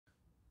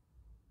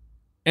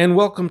And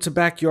welcome to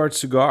Backyard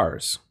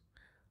Cigars.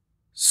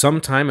 Some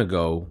time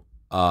ago,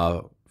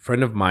 a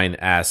friend of mine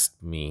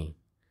asked me,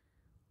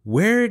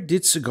 where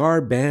did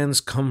cigar bands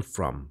come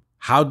from?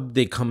 How did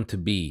they come to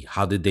be?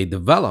 How did they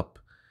develop?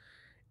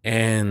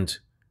 And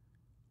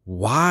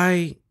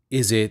why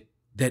is it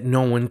that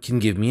no one can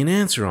give me an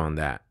answer on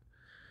that?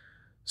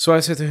 So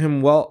I said to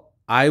him, well,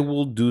 I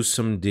will do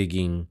some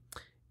digging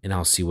and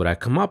I'll see what I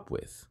come up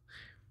with.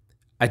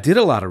 I did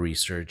a lot of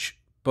research,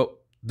 but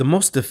the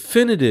most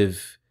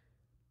definitive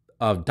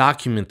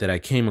document that I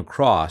came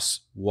across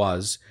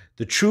was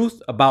The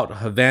Truth About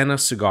Havana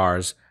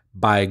Cigars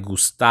by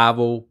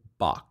Gustavo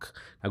Bach.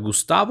 Now,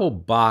 Gustavo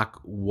Bach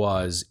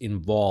was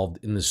involved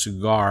in the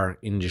cigar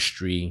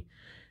industry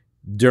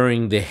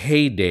during the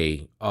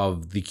heyday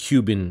of the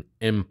Cuban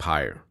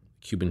Empire,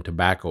 Cuban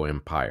Tobacco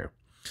Empire.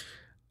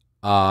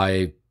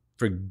 I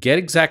forget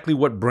exactly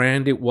what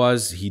brand it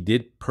was. He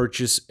did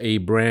purchase a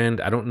brand.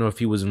 I don't know if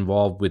he was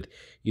involved with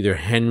either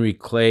Henry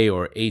Clay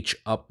or H.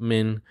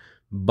 Upman,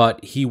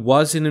 but he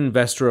was an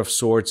investor of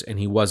sorts, and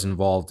he was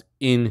involved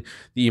in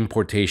the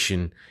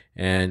importation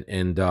and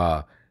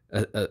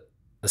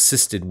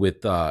assisted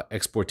with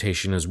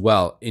exportation as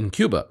well in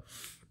Cuba.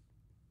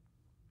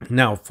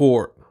 Now,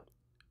 for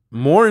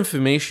more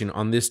information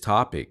on this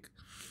topic,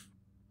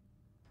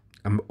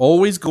 I'm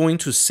always going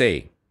to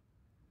say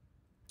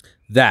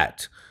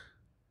that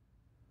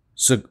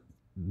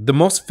the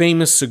most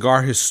famous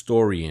cigar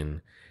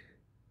historian,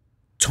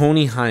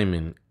 Tony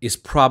Hyman, is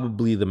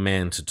probably the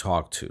man to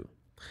talk to.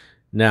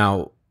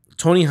 Now,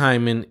 Tony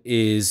Hyman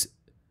is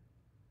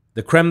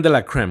the creme de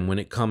la creme when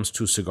it comes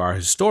to cigar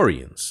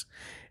historians.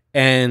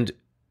 And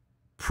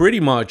pretty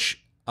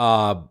much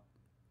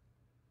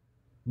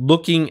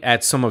looking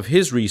at some of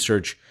his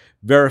research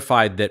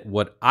verified that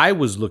what I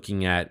was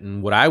looking at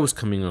and what I was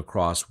coming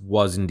across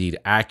was indeed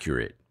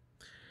accurate.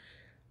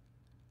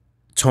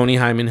 Tony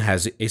Hyman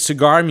has a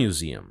cigar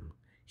museum.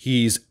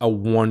 He's a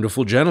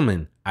wonderful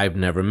gentleman. I've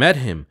never met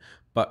him,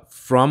 but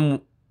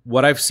from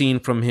what I've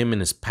seen from him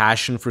and his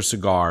passion for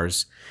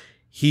cigars,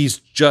 he's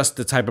just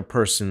the type of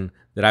person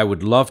that I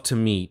would love to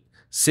meet,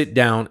 sit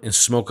down and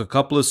smoke a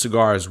couple of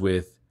cigars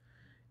with,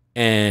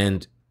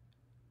 and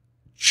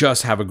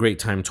just have a great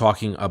time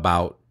talking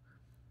about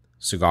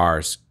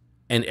cigars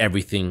and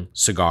everything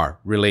cigar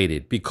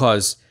related,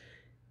 because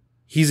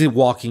he's a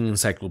walking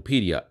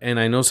encyclopedia. And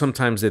I know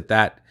sometimes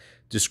that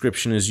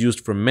description is used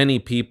for many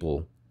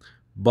people,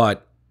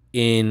 but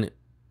in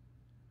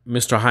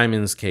Mr.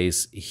 Hyman's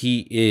case,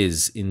 he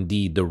is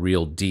indeed the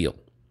real deal.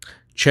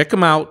 Check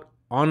him out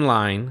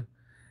online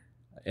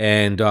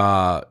and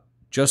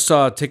just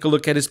take a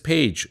look at his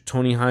page,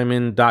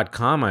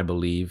 tonyhyman.com, I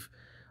believe.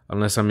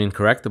 Unless I'm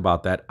incorrect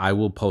about that, I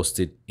will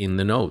post it in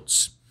the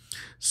notes.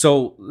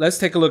 So let's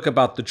take a look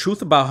about The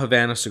Truth About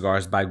Havana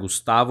Cigars by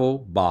Gustavo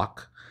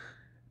Bach,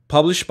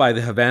 published by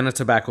the Havana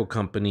Tobacco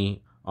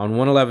Company on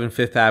 111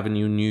 Fifth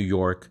Avenue, New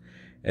York.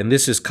 And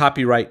this is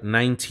copyright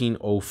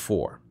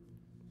 1904.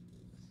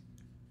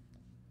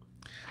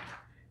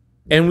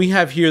 And we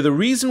have here the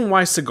reason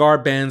why cigar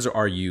bands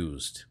are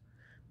used.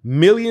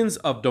 Millions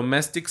of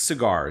domestic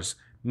cigars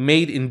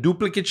made in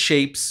duplicate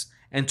shapes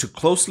and to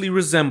closely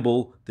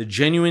resemble the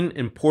genuine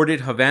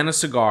imported Havana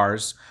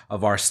cigars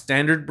of our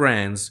standard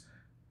brands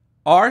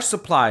are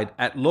supplied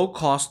at low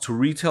cost to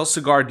retail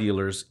cigar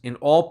dealers in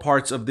all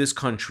parts of this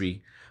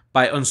country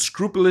by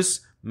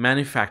unscrupulous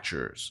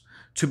manufacturers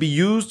to be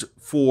used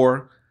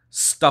for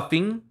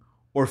stuffing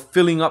or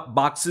filling up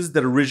boxes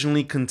that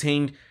originally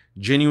contained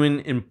genuine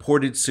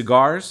imported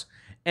cigars,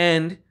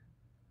 and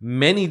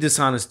many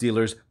dishonest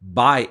dealers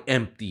buy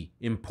empty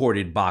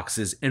imported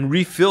boxes and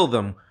refill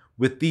them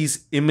with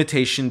these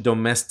imitation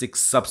domestic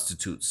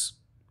substitutes.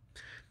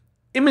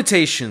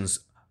 Imitations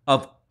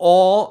of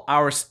all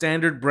our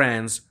standard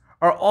brands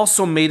are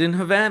also made in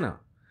Havana.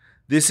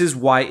 This is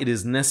why it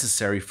is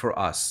necessary for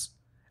us,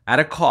 at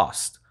a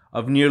cost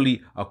of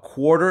nearly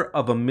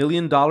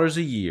 $250,000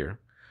 a year,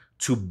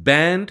 to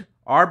ban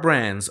our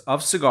brands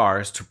of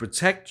cigars to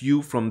protect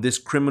you from this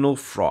criminal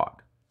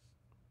fraud.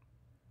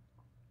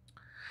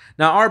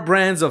 Now, our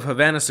brands of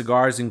Havana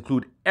cigars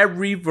include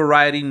every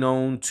variety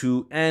known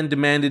to and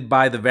demanded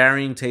by the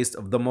varying taste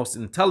of the most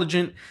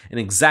intelligent and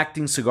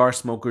exacting cigar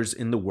smokers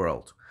in the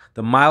world.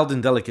 The mild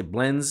and delicate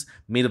blends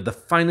made of the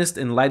finest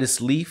and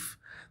lightest leaf,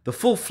 the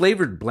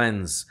full-flavored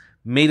blends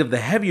made of the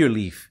heavier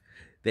leaf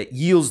that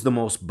yields the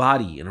most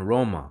body and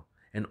aroma,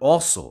 and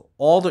also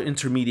all the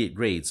intermediate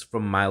grades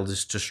from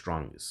mildest to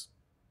strongest.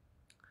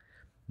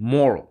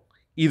 Moral: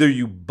 either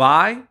you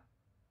buy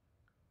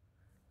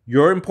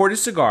your imported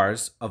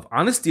cigars of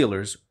honest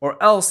dealers, or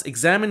else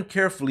examine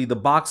carefully the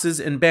boxes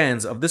and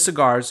bands of the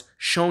cigars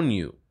shown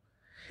you.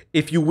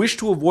 If you wish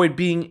to avoid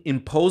being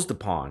imposed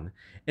upon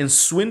and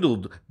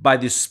swindled by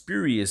the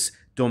spurious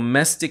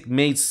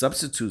domestic-made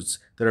substitutes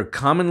that are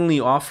commonly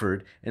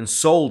offered and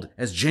sold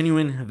as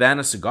genuine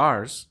Havana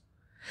cigars,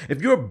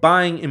 if you're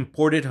buying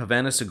imported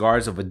Havana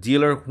cigars of a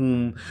dealer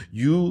whom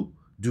you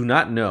do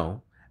not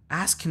know,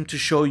 ask him to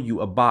show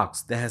you a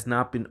box that has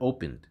not been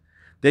opened.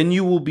 Then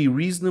you will be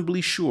reasonably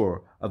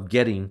sure of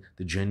getting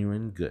the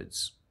genuine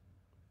goods.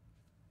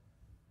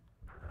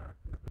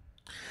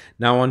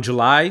 Now, on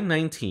July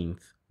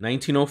 19th,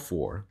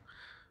 1904,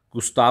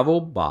 Gustavo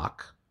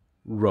Bach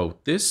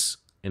wrote this,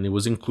 and it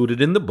was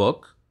included in the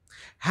book.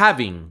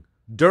 Having,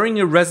 during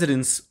a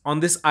residence on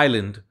this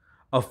island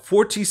of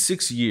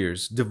 46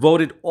 years,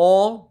 devoted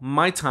all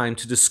my time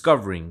to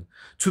discovering,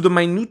 to the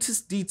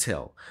minutest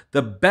detail,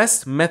 the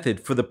best method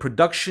for the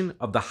production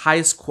of the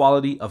highest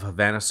quality of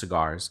Havana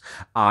cigars,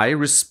 I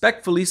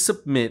respectfully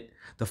submit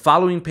the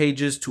following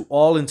pages to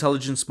all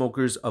intelligent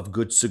smokers of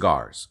good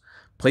cigars,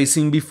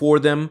 placing before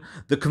them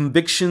the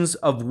convictions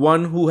of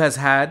one who has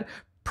had,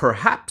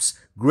 perhaps,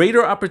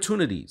 greater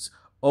opportunities,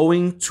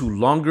 owing to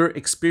longer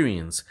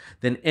experience,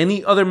 than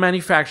any other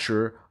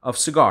manufacturer of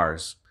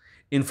cigars,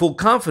 in full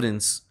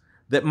confidence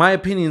that my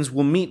opinions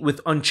will meet with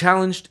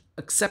unchallenged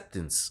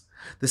acceptance.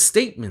 The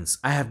statements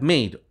I have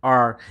made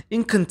are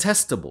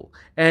incontestable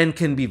and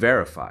can be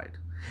verified,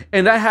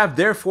 and I have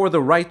therefore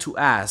the right to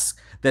ask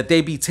that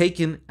they be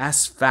taken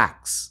as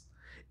facts.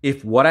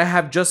 If what I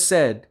have just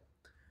said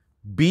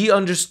be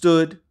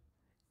understood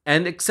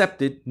and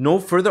accepted, no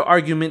further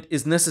argument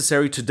is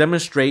necessary to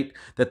demonstrate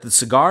that the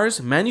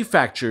cigars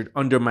manufactured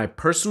under my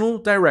personal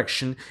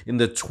direction in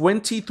the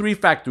 23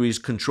 factories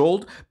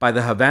controlled by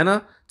the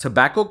Havana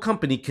Tobacco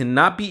Company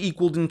cannot be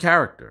equaled in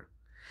character,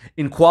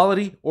 in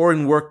quality, or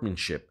in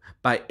workmanship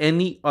by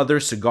any other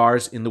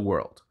cigars in the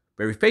world.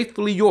 Very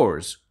faithfully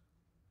yours,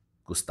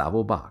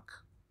 Gustavo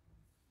Bach.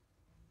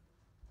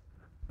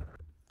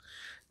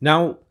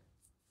 Now,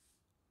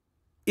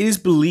 it is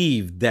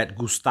believed that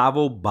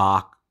Gustavo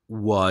Bach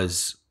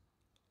was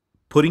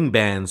putting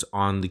bans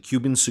on the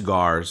Cuban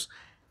cigars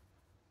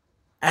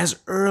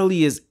as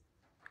early as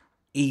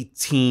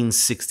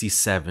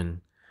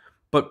 1867,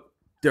 but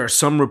there are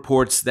some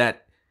reports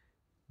that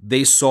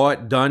they saw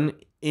it done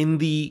in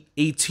the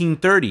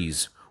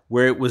 1830s,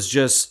 where it was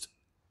just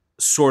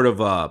sort of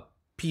a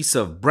piece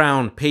of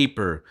brown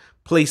paper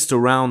placed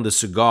around the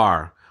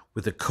cigar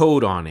with a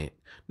code on it.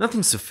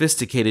 Nothing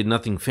sophisticated,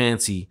 nothing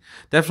fancy,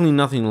 definitely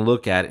nothing to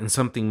look at, and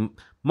something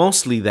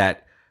mostly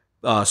that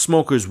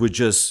smokers would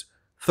just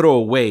throw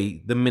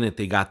away the minute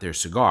they got their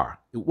cigar.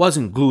 It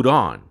wasn't glued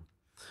on.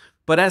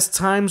 But as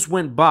times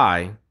went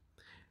by,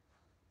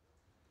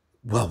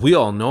 well, we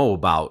all know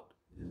about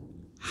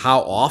how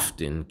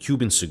often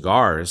Cuban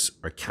cigars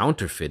are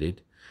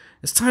counterfeited.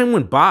 As time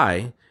went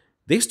by,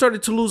 they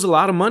started to lose a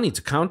lot of money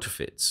to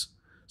counterfeits.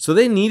 So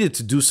they needed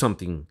to do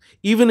something,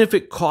 even if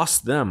it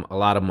cost them a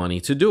lot of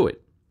money to do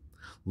it.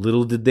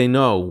 Little did they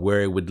know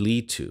where it would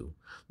lead to.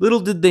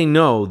 Little did they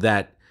know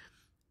that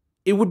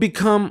it would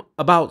become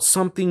about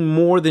something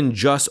more than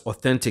just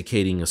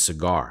authenticating a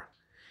cigar.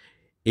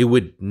 It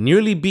would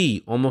nearly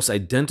be almost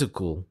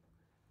identical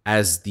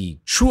as the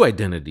true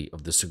identity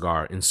of the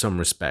cigar in some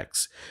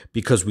respects,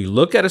 because we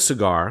look at a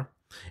cigar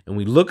and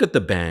we look at the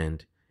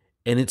band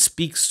and it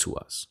speaks to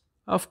us.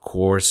 Of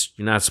course,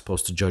 you're not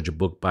supposed to judge a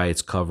book by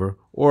its cover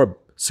or a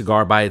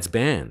cigar by its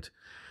band.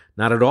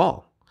 Not at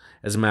all.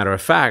 As a matter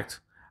of fact,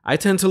 I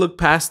tend to look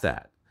past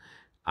that.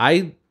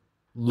 I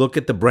look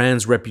at the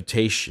brand's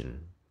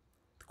reputation,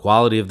 the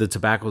quality of the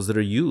tobaccos that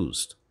are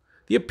used.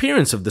 The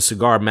appearance of the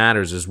cigar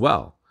matters as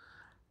well.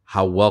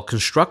 How well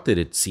constructed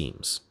it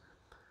seems.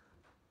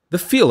 The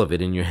feel of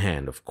it in your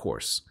hand, of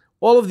course.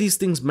 All of these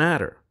things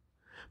matter.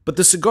 But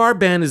the cigar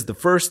band is the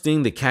first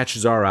thing that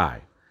catches our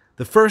eye.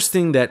 The first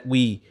thing that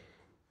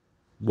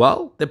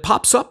that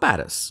pops up at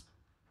us.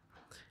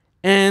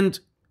 And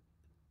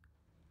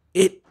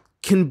it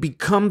can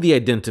become the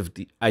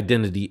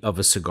identity of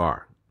a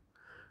cigar.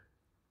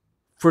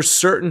 For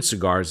certain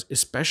cigars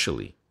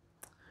especially.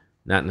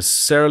 Not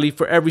necessarily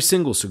for every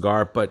single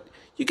cigar, but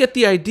you get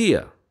the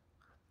idea.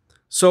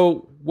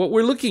 So what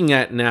we're looking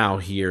at now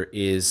here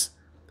is,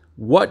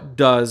 what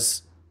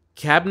does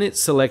cabinet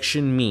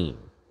selection mean?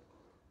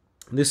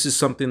 This is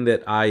something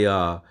that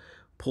I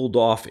pulled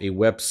off a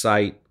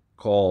website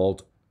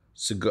called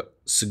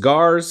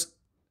Cigars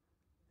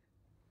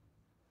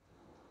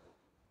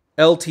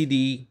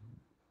Ltd.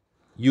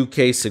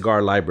 UK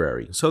Cigar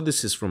Library. So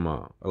this is from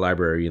a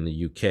library in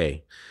the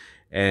UK.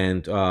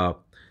 And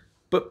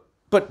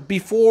but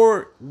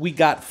before we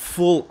got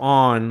full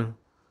on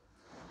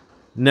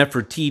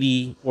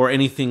Nefertiti or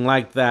anything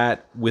like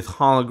that with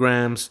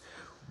holograms,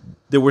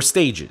 there were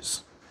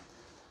stages.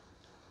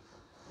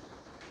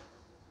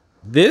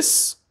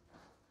 This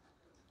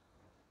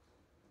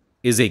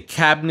is a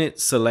cabinet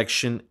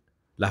selection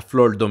La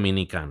Flor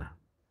Dominicana.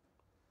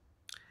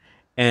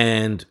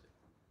 And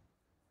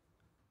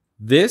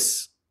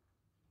this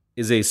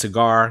is a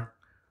cigar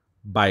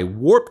by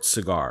Warped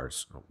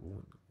Cigars.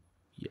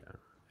 Yeah,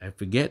 I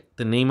forget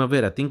the name of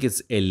it. I think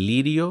it's El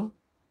Lirio.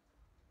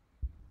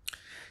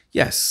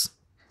 Yes,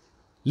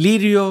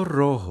 Lirio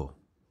Rojo,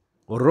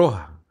 or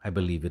Roja, I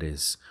believe it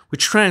is,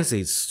 which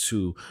translates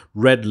to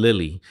Red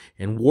Lily.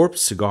 And Warped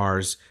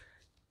Cigars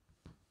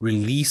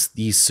released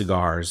these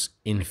cigars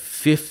in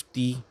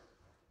 50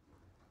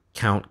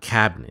 count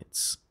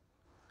cabinets.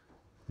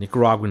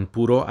 Nicaraguan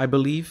Puro, I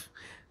believe.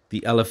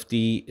 The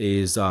LFD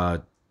is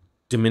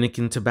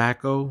Dominican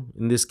tobacco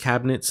in this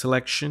cabinet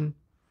selection.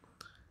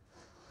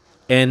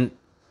 And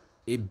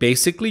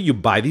basically, you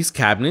buy these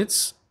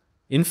cabinets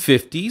in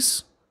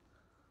 50s,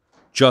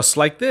 just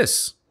like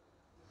this.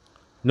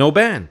 No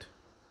band.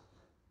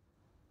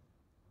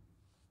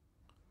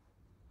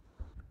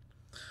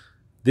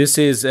 This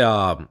is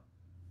a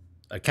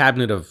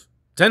cabinet of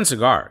 10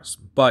 cigars,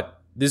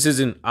 but this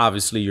isn't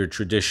obviously your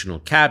traditional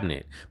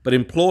cabinet, but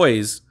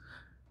employs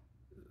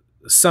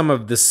some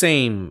of the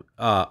same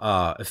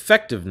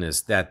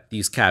effectiveness that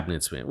these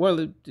cabinets win. Well,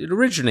 it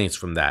originates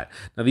from that.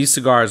 Now, these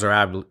cigars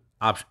are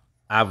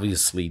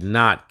obviously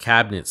not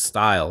cabinet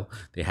style.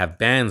 They have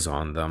bands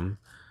on them.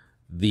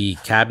 The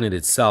cabinet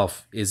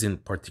itself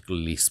isn't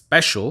particularly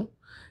special.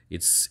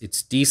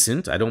 It's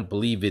decent. I don't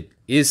believe it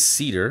is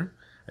cedar.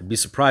 I'd be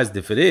surprised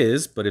if it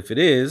is, but if it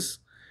is,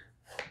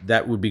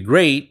 that would be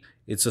great.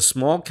 It's a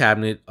small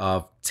cabinet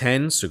of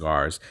 10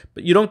 cigars,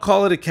 but you don't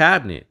call it a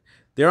cabinet.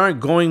 They aren't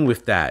going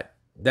with that.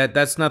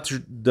 That's not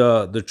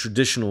the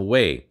traditional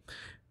way.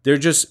 They're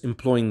just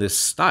employing this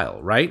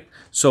style, right?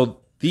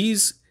 So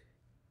these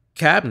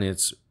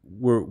cabinets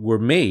were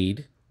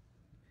made,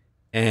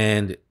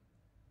 and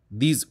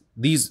these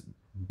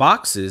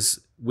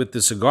boxes with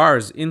the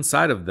cigars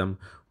inside of them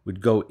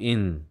would go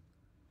in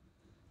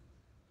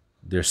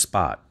their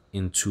spot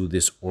into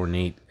this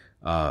ornate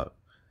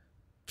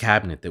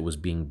cabinet that was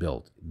being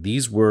built.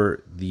 These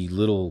were the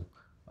little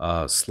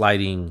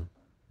sliding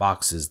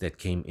boxes that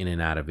came in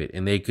and out of it,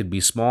 and they could be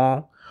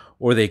small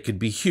or they could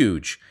be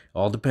huge.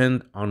 All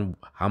depend on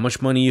how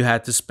much money you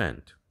had to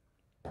spend.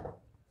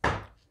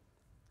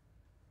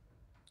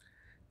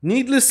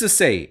 Needless to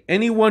say,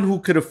 anyone who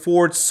could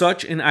afford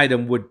such an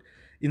item would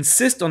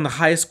insist on the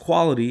highest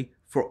quality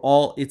for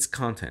all its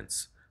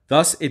contents.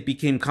 Thus, it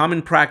became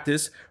common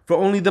practice for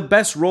only the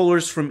best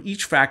rollers from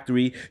each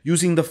factory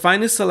using the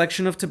finest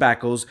selection of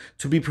tobaccos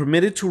to be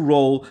permitted to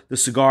roll the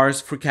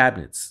cigars for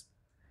cabinets.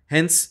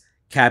 Hence,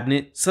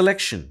 cabinet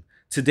selection.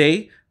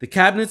 Today, the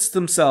cabinets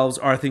themselves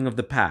are a thing of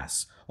the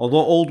past. Although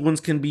old ones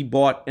can be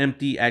bought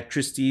empty at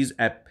Christie's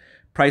at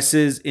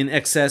prices in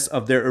excess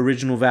of their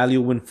original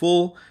value when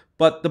full,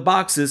 but the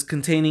boxes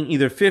containing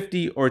either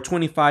 50 or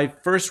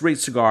 25 first-rate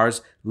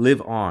cigars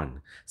live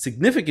on.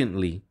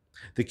 Significantly,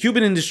 the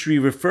Cuban industry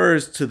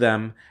refers to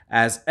them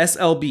as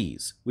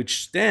SLBs,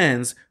 which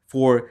stands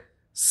for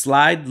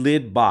Slide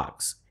Lid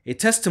Box, a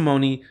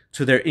testimony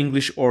to their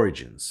English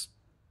origins.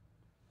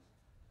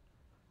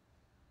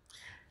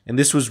 And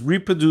this was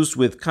reproduced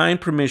with kind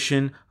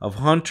permission of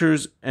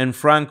Hunters and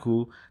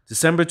Franco,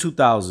 December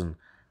 2000,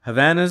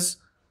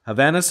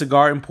 Havana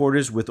cigar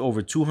importers with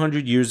over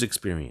 200 years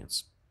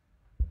experience.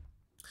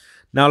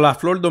 Now, La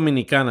Flor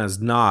Dominicana's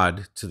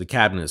nod to the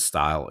cabinet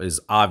style is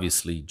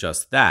obviously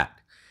just that.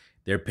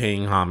 They're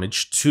paying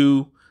homage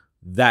to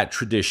that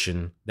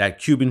tradition, that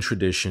Cuban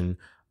tradition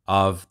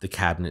of the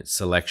cabinet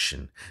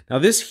selection. Now,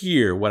 this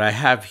here, what I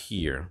have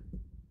here,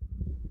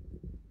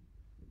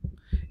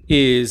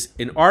 is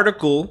an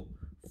article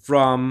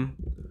from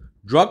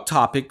Drug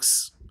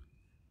Topics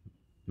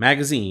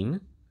magazine,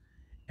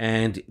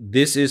 and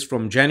this is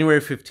from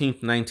January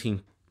 15th,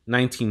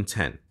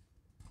 1910.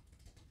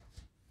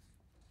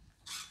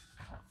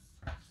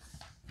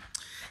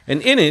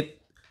 And in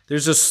it,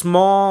 there's a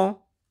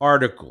small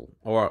article,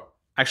 or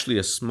actually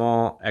a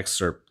small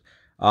excerpt,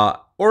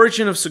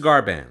 Origin of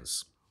Cigar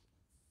Bands.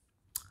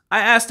 I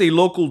asked a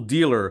local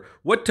dealer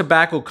what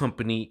tobacco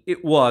company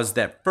it was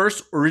that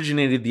first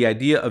originated the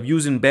idea of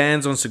using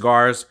bands on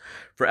cigars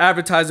for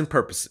advertising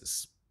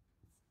purposes,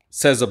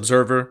 says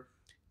Observer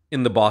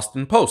in the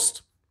Boston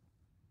Post.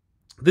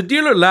 The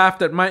dealer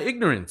laughed at my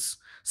ignorance.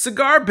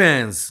 Cigar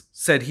bands,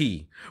 said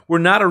he, were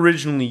not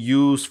originally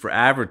used for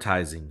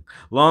advertising.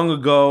 Long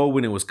ago,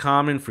 when it was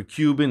common for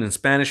Cuban and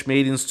Spanish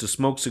maidens to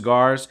smoke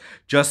cigars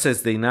just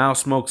as they now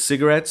smoke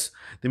cigarettes,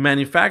 the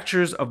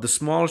manufacturers of the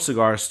smaller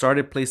cigars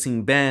started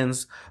placing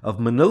bands of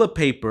manila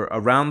paper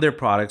around their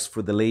products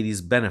for the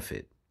ladies'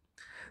 benefit.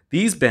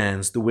 These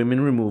bands the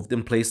women removed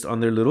and placed on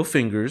their little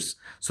fingers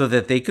so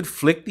that they could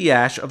flick the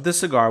ash of the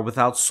cigar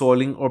without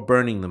soiling or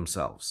burning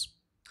themselves.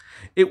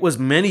 It was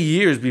many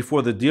years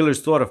before the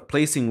dealers thought of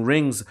placing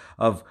rings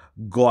of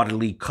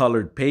gaudily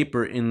colored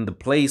paper in the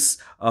place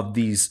of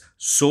these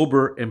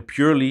sober and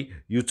purely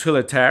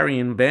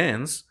utilitarian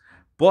bands,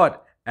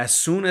 but as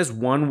soon as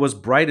one was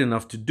bright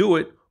enough to do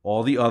it,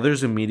 all the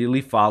others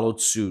immediately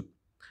followed suit.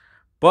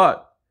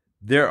 But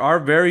there are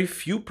very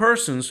few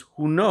persons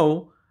who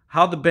know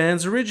how the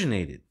bands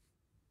originated.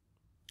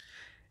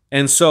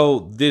 And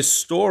so this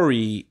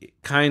story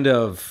kind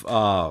of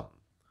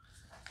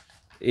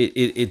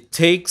it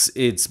takes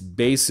its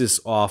basis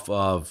off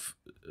of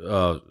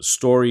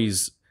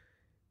stories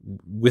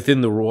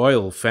within the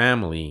royal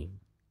family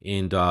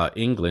in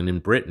England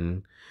and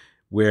Britain,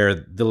 where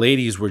the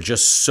ladies were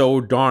just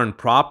so darn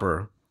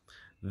proper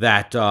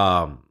that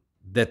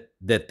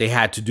that they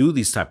had to do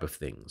these type of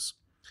things.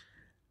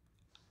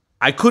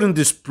 I couldn't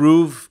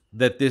disprove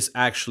that this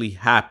actually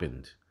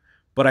happened,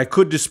 but I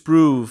could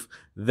disprove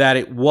that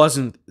it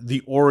wasn't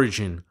the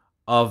origin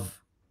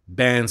of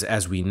bands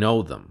as we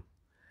know them.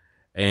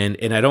 And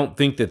I don't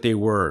think that they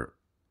were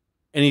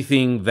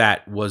anything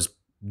that was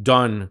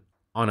done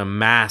on a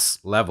mass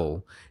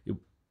level.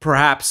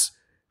 Perhaps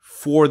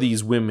for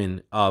these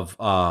women of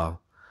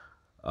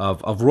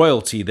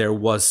royalty, there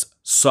was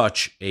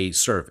such a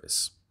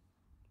service.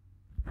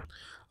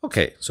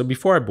 Okay, so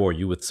before I bore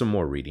you with some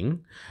more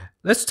reading,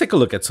 let's take a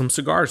look at some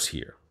cigars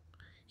here.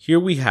 Here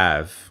we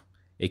have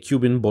a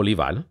Cuban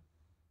Bolivar,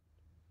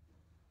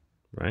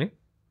 right?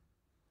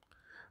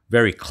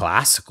 Very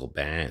classical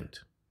band,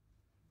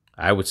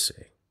 I would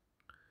say.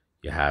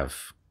 You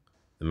have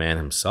the man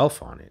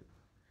himself on it,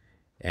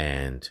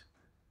 and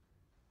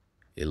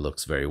it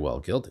looks very well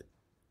gilded.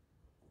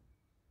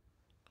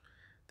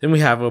 Then we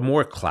have a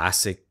more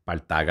classic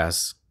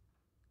Baltagas,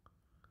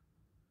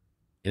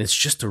 and it's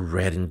just a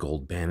red and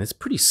gold band. It's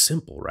pretty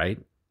simple, right?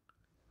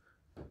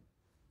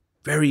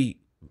 Very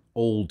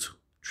old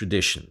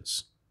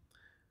traditions.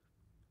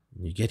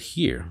 You get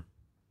here,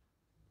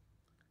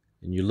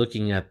 and you're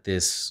looking at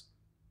this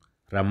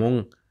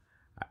Ramon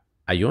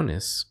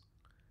Ayones.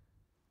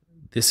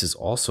 This is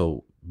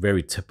also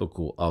very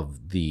typical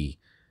of the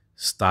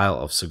style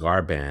of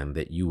cigar band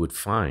that you would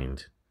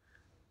find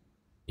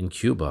in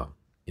Cuba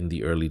in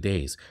the early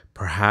days.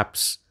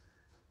 Perhaps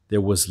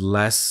there was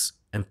less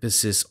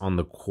emphasis on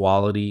the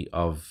quality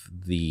of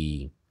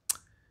the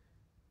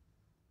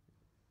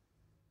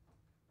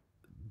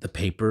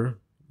paper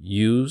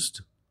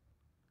used,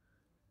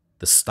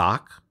 the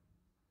stock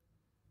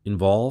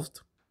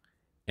involved,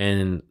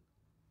 and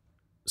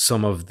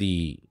some of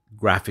the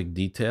graphic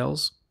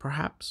details,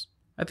 perhaps.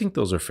 I think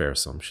those are fair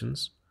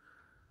assumptions.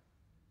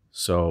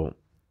 So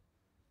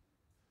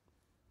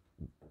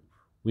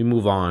we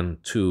move on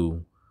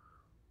to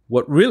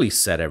what really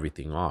set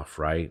everything off,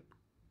 right?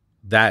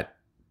 That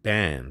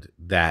band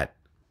that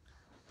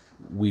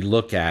we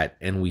look at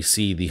and we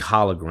see the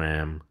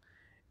hologram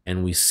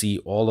and we see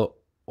all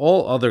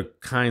other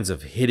kinds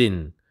of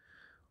hidden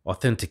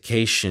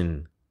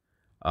authentication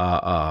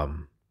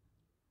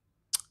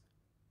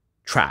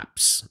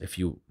traps, if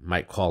you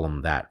might call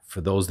them that,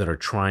 for those that are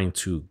trying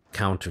to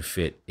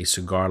counterfeit a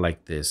cigar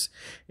like this.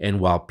 And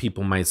while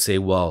people might say,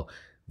 well,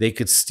 they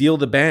could steal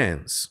the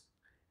bands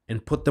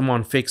and put them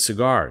on fake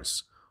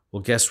cigars,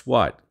 well, guess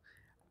what?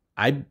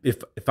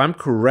 If I'm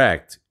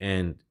correct,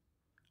 and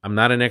I'm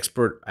not an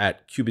expert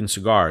at Cuban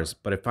cigars,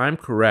 but if I'm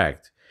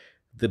correct,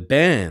 the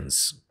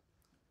bands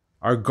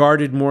are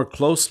guarded more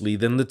closely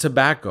than the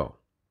tobacco.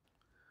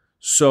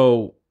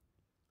 So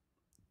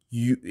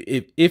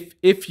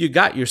if you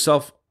got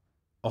yourself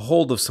a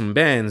hold of some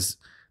bands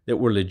that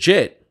were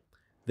legit,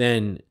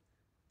 then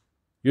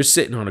you're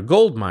sitting on a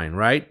gold mine,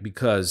 right?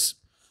 Because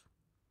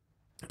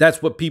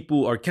that's what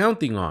people are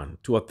counting on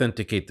to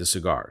authenticate the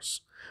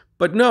cigars.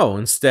 But no,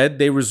 instead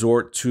they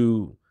resort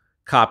to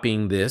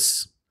copying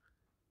this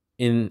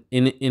in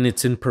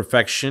its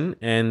imperfection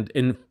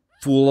and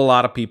fool a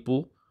lot of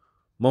people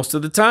most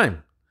of the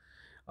time.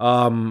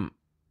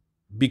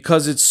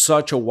 Because it's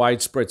such a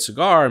widespread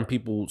cigar and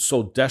people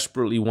so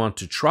desperately want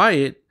to try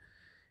it,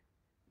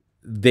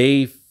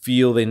 they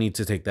feel they need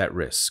to take that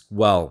risk.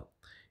 Well,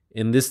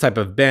 in this type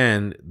of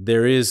band,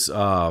 there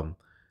are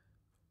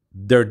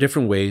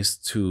different ways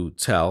to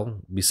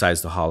tell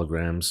besides the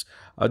holograms.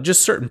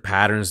 Just certain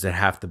patterns that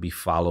have to be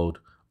followed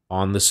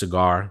on the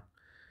cigar,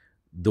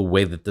 the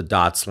way that the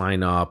dots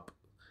line up,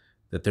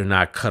 that they're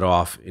not cut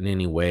off in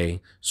any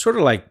way. Sort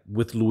of like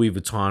with Louis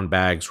Vuitton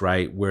bags,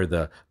 right, where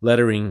the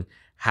lettering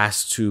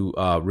has to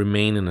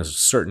remain in a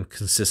certain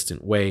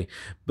consistent way.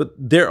 But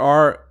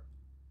there's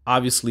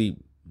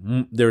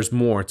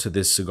more to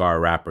this cigar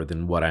wrapper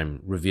than what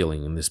I'm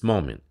revealing in this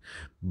moment.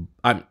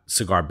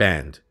 Cigar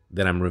band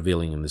that I'm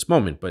revealing in this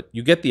moment. But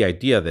you get the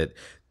idea that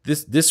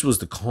this was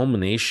the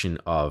culmination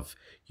of,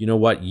 you know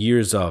what,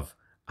 years of,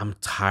 I'm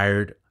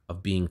tired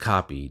of being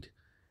copied.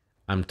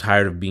 I'm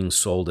tired of being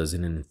sold as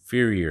an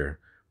inferior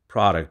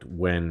product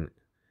when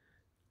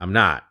I'm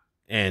not.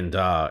 And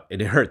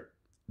it hurt.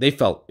 They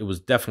felt it was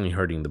definitely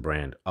hurting the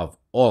brand of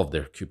all of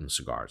their Cuban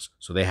cigars.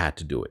 So they had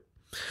to do it.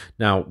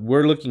 Now,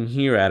 we're looking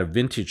here at a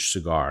vintage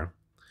cigar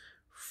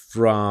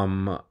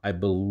from, I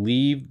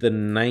believe, the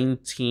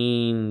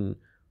 1940s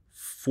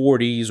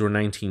or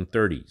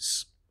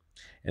 1930s.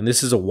 And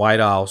this is a White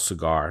Owl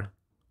cigar.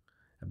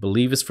 I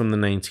believe it's from the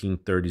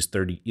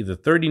 1930s, either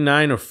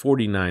 39 or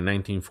 49,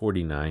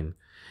 1949.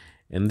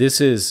 And this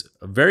is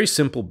a very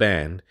simple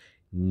band.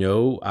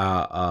 No,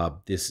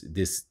 this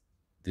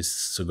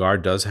cigar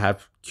does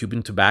have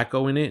Cuban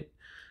tobacco in it.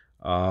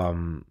 I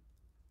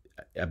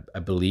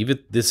believe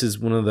it. This is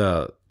one of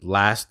the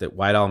last that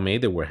White Owl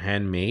made that were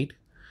handmade.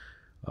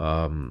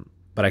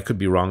 But I could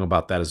be wrong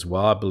about that as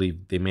well. I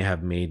believe they may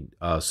have made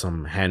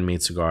some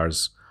handmade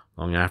cigars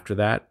long after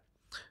that.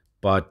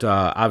 But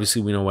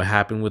obviously, we know what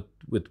happened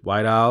with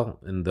White Owl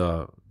and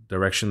the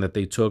direction that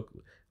they took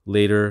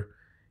later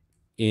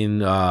in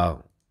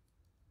the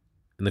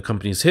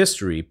company's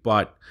history.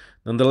 But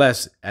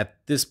nonetheless, at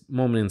this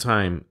moment in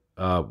time,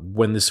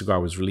 when this cigar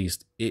was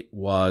released, it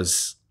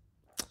was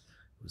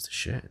the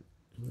shit.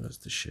 It was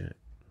the shit.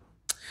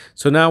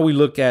 So now we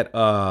look at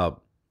a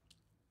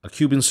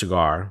Cuban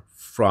cigar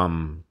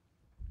from,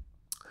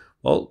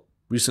 well,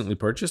 recently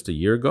purchased a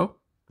year ago,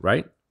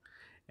 right?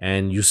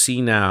 And you see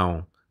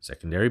now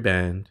secondary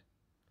band,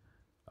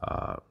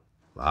 a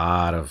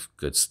lot of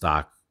good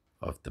stock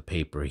of the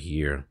paper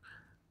here.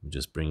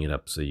 Just bring it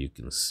up so you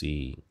can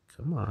see.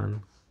 Come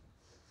on.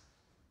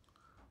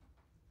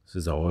 This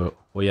is the Olla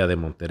de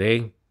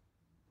Monterrey.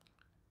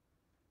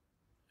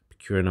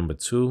 Epicura number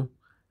 2.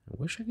 I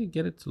wish I could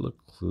get it to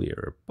look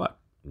clearer, but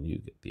you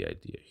get the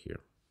idea here.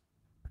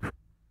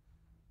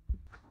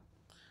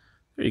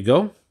 There you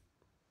go.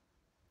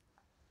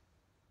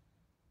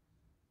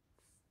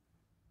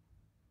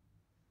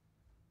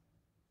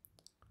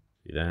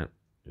 See that?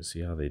 You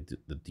see how they did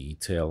the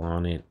detail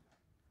on it?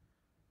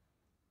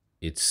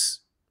 It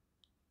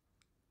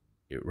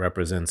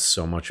represents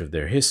so much of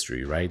their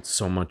history, right?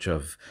 So much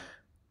of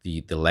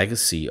the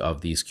legacy of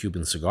these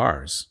Cuban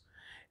cigars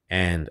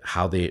and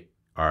how they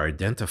are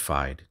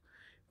identified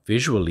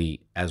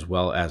visually as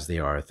well as they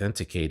are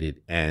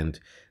authenticated. And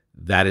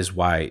that is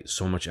why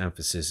so much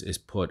emphasis is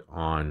put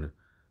on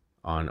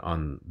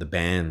the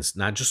bands,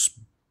 not just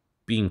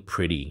being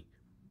pretty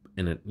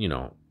and,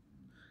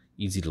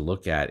 easy to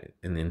look at,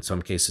 and in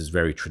some cases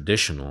very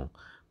traditional,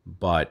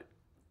 but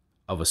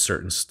of a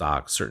certain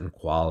stock, certain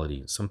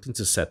quality, something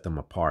to set them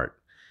apart.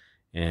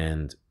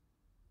 And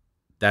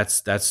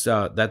that's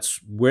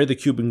where the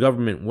Cuban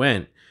government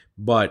went,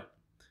 but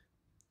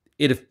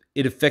it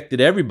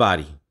affected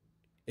everybody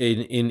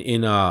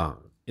in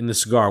the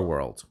cigar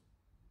world.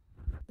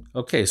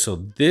 Okay, so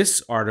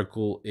this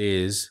article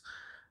is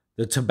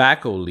the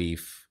tobacco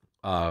leaf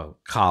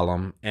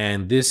column,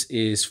 and this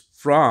is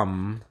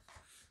from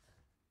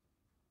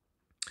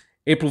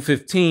April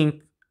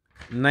 15th,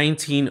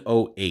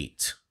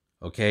 1908.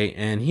 Okay,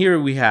 and here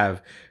we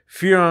have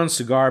Furon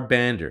Cigar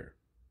Bander,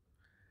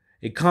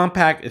 a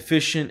compact,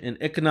 efficient, and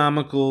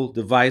economical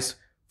device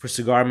for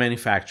cigar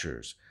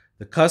manufacturers.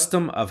 The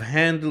custom of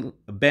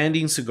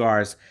banding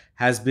cigars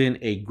has been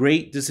a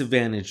great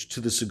disadvantage to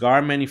the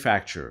cigar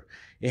manufacturer.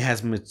 It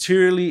has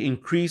materially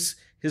increased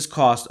his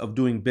cost of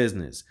doing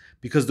business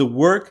because the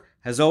work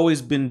has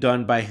always been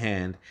done by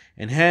hand,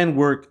 and hand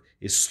work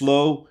is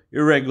slow,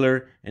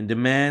 irregular, and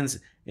demands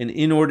an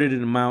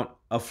inordinate amount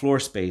of floor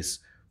space.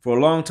 For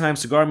a long time,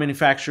 cigar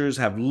manufacturers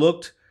have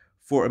looked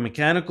for a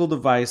mechanical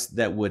device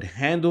that would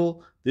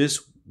handle this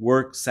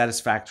work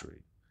satisfactorily.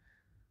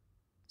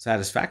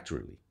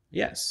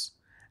 Yes.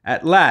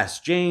 At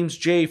last, James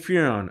J.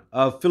 Furon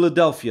of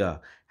Philadelphia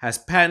has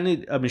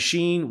patented a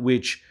machine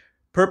which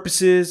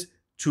purposes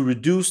to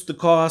reduce the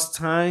cost,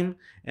 time,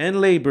 and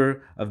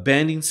labor of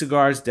banding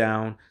cigars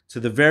down to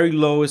the very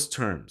lowest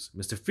terms.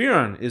 Mr.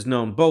 Furon is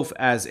known both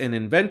as an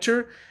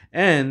inventor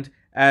and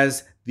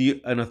as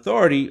an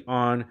authority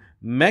on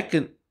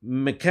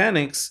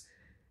mechanics,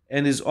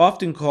 and is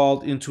often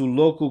called into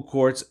local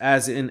courts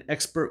as an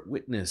expert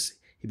witness.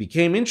 He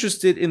became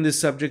interested in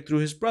this subject through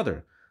his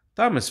brother,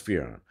 Thomas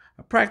Furon,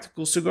 a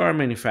practical cigar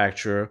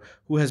manufacturer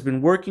who has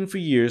been working for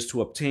years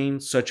to obtain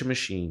such a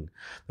machine.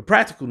 The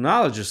practical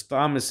knowledge of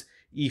Thomas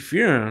E.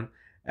 Furon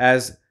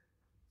as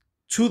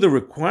to the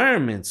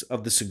requirements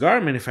of the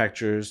cigar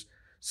manufacturers,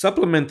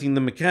 supplementing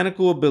the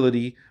mechanical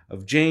ability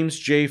of James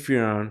J.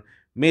 Furon,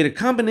 made a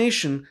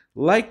combination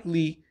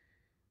likely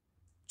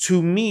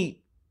to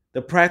meet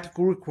the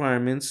practical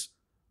requirements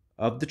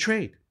of the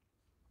trade.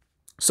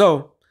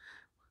 So,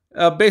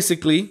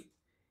 basically,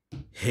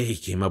 he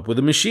came up with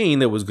a machine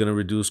that was going to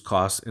reduce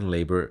costs and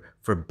labor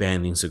for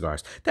banding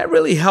cigars. That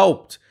really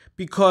helped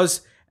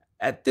because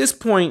at this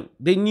point,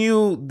 they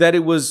knew that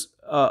it was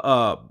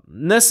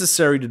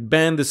necessary to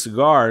band the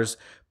cigars,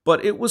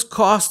 but it was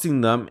costing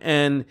them,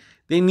 and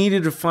they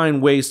needed to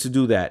find ways to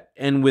do that.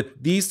 And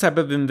with these type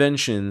of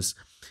inventions,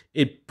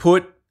 it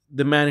put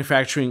the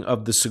manufacturing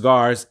of the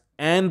cigars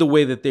and the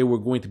way that they were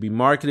going to be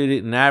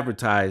marketed and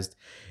advertised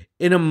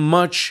in a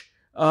much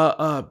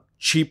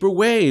cheaper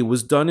way. It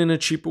was done in a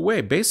cheaper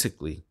way,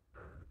 basically.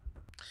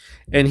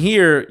 And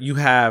here you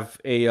have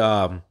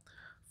a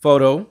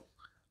photo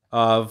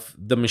of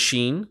the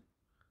machine.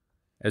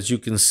 As you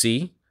can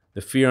see,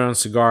 the Furon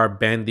cigar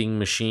banding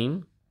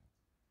machine.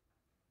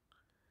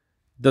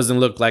 Doesn't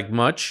look like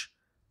much,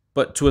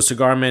 but to a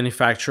cigar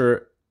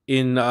manufacturer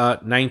in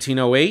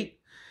 1908,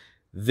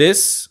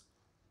 this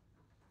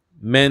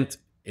meant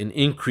an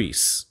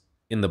increase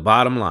in the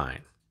bottom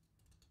line.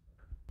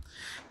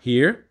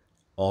 Here,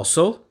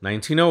 also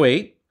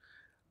 1908,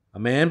 a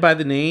man by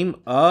the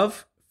name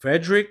of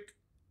Frederick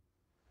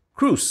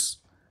Cruz.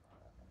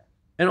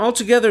 An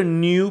altogether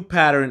new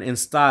pattern and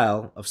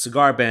style of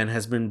cigar band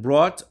has been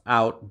brought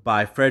out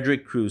by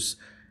Frederick Cruz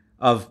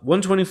of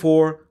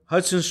 124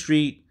 Hudson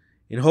Street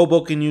in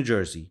Hoboken, New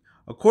Jersey.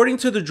 According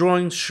to the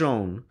drawings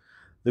shown,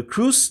 the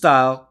Cruz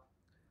style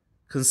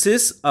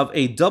consists of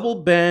a double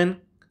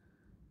band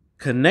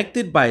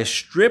connected by a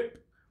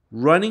strip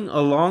running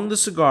along the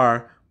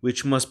cigar,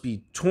 which must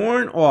be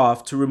torn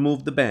off to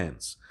remove the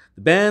bands.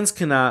 The bands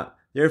cannot,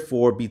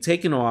 therefore, be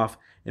taken off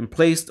and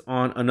placed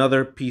on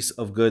another piece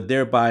of good,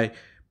 thereby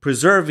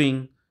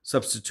preserving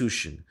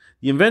substitution.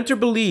 The inventor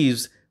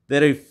believes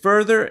that a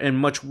further and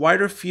much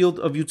wider field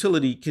of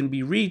utility can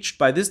be reached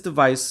by this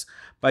device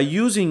by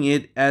using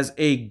it as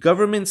a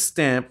government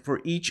stamp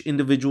for each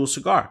individual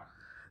cigar.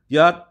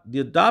 The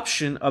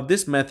adoption of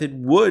this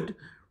method would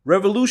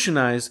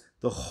revolutionize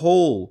the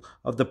whole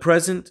of the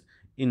present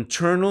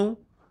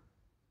internal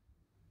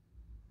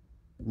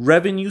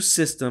revenue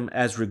system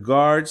as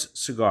regards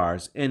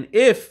cigars, and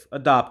if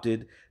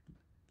adopted,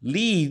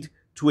 lead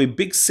to a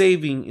big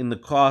saving in the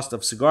cost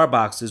of cigar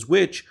boxes,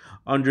 which,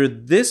 under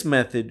this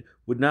method,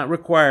 would not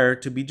require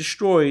to be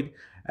destroyed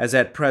as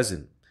at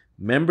present.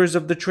 Members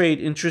of the trade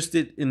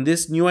interested in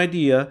this new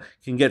idea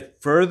can get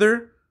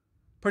further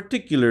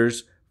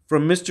particulars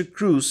from Mr.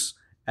 Cruz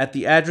at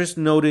the address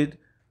noted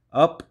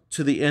up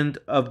to the end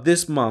of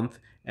this month,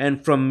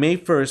 and from May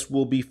 1st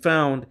will be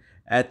found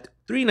at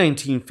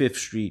 319 5th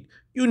Street,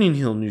 Union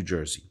Hill, New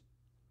Jersey.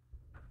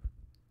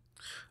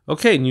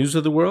 Okay, news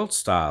of the world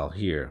style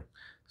here.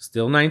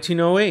 Still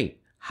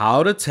 1908.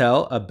 How to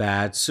tell a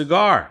bad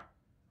cigar.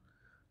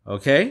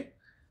 Okay,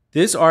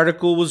 this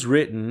article was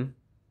written.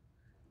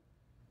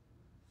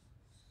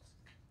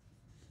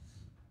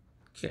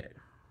 Okay.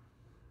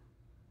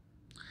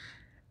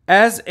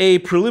 As a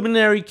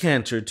preliminary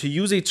canter, to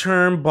use a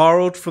term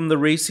borrowed from the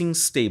racing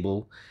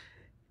stable,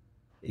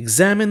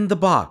 examine the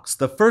box.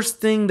 The first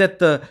thing that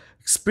the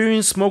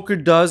experienced smoker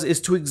does is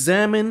to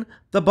examine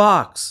the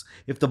box.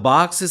 If the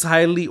box is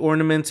highly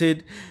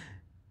ornamented,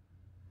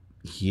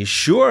 he is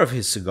sure of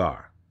his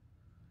cigar.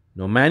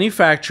 No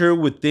manufacturer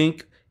would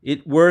think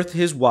it worth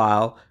his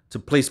while to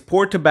place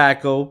poor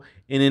tobacco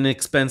in an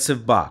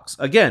expensive box.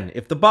 Again,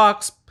 if the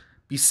box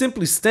be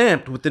simply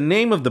stamped with the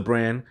name of the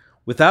brand,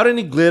 without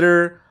any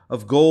glitter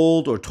of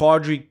gold or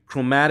tawdry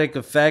chromatic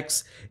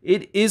effects,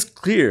 it is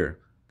clear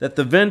that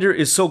the vendor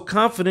is so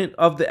confident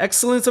of the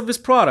excellence of his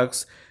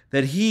products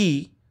that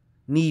he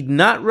need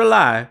not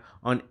rely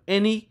on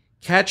any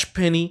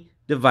catchpenny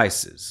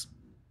devices.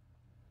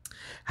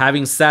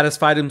 Having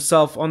satisfied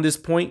himself on this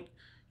point,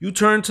 you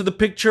turn to the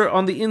picture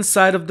on the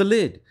inside of the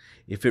lid.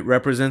 If it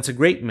represents a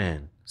great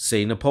man,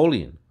 say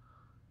Napoleon,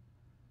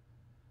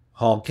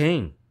 Hall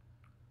Caine,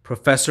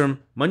 Professor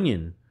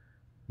Munyon,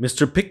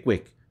 Mr.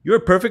 Pickwick, you're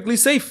perfectly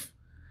safe.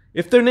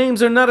 If their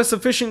names are not a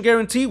sufficient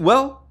guarantee,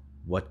 well,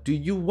 what do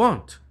you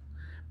want?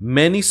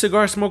 Many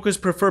cigar smokers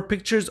prefer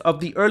pictures of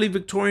the early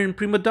Victorian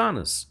prima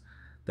donnas.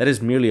 That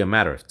is merely a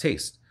matter of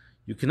taste.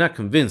 You cannot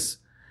convince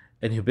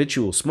an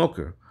habitual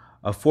smoker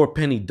of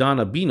four-penny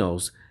Donna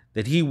Beanos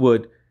that he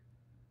would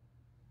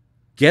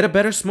get a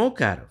better smoke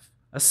out of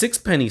a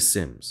six-penny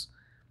Sims.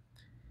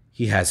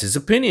 He has his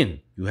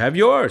opinion. You have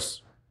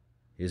yours.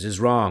 His is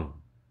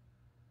wrong.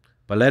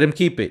 But let him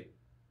keep it.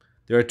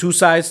 There are two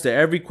sides to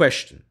every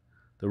question: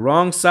 the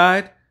wrong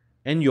side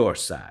and your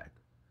side.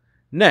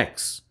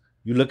 Next,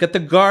 you look at the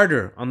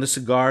garter on the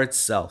cigar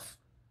itself.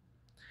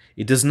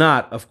 It does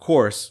not, of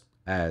course,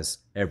 as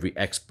every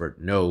expert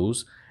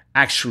knows,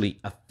 actually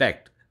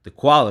affect the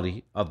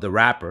quality of the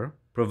wrapper,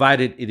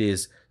 provided it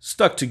is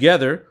stuck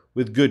together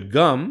with good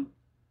gum.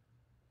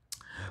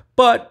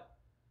 But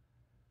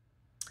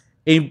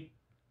a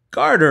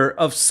garter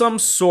of some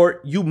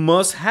sort you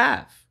must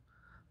have.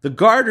 The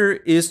garter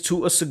is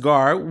to a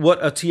cigar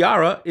what a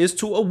tiara is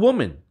to a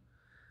woman.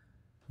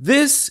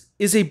 This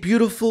is a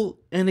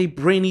beautiful and a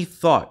brainy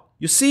thought.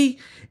 You see,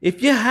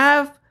 if you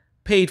have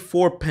paid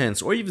 4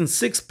 pence or even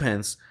 6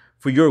 pence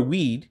for your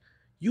weed,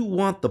 you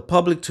want the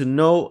public to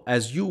know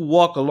as you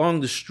walk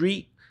along the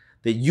street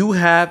that you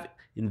have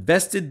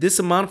invested this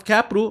amount of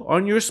capital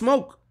on your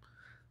smoke.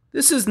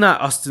 This is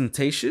not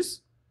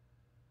ostentatious.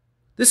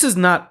 This is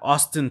not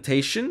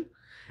ostentation.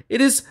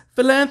 It is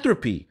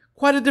philanthropy,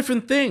 quite a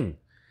different thing.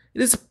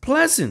 It is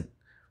pleasant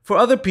for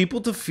other people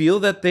to feel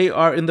that they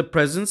are in the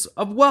presence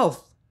of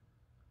wealth,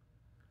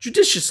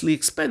 judiciously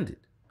expended.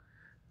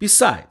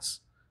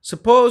 Besides,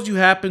 suppose you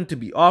happen to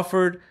be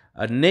offered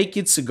a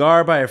naked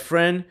cigar by a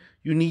friend,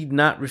 you need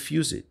not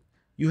refuse it.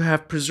 You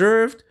have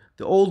preserved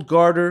the old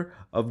garter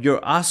of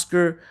your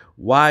Oscar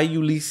Y.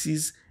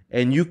 Ulysses,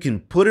 and you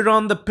can put it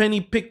on the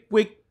penny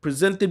Pickwick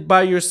presented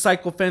by your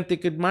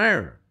sycophantic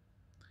admirer.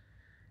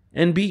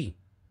 And B,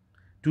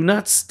 do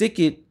not stick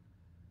it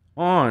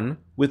on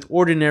with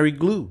ordinary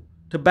glue.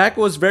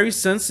 Tobacco is very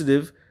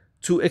sensitive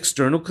to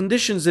external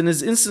conditions and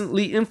is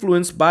instantly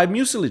influenced by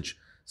mucilage.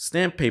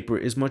 Stamp paper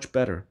is much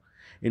better.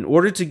 In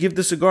order to give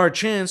the cigar a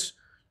chance,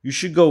 you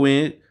should go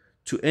in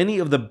to any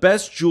of the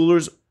best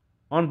jewelers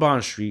on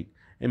Bond Street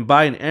and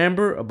buy an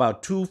amber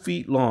about 2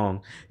 feet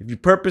long. If you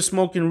purpose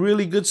smoking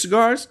really good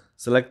cigars,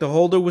 select a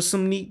holder with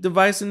some neat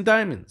device and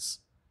diamonds.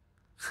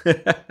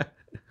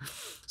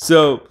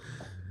 So,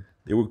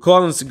 they were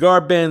calling cigar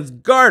bands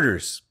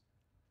garters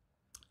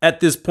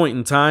at this point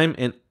in time,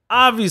 and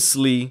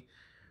obviously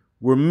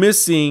we're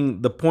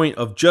missing the point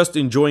of just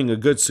enjoying a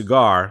good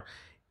cigar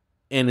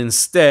and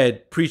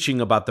instead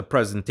preaching about the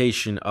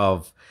presentation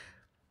of,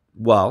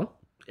 well,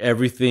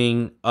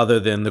 everything other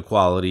than the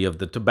quality of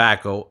the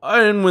tobacco.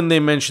 And when they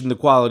mention the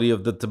quality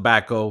of the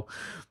tobacco,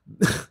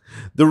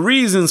 the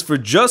reasons for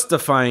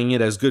justifying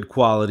it as good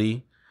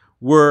quality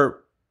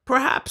were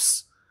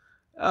perhaps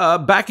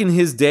back in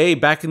his day,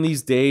 back in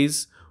these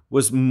days,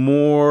 was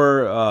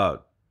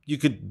more, you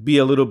could be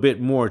a little bit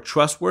more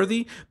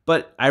trustworthy.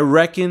 But I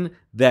reckon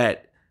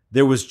that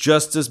there was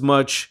just as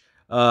much,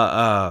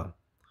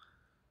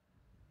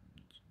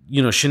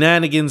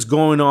 shenanigans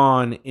going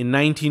on in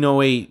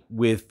 1908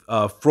 with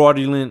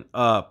fraudulent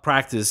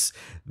practice,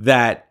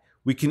 that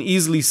we can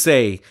easily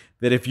say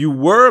that if you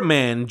were a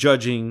man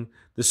judging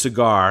the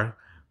cigar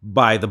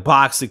by the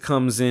box it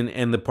comes in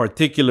and the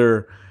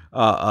particular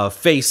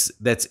face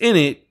that's in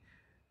it,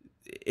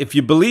 if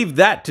you believe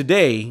that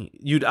today,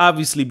 you'd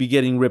obviously be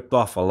getting ripped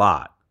off a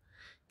lot,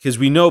 because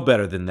we know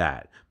better than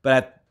that. But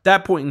at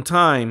that point in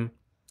time,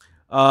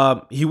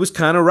 he was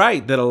kind of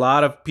right that a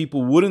lot of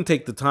people wouldn't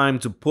take the time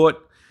to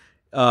put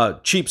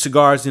cheap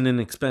cigars in an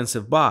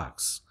expensive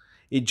box.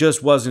 It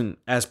just wasn't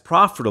as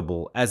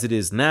profitable as it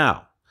is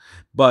now.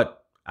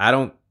 But I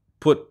don't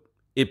put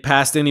it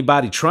past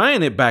anybody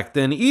trying it back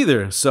then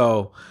either.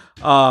 So,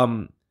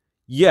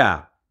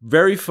 yeah,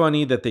 very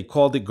funny that they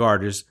called it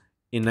garters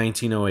in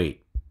 1908.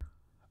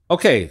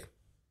 Okay,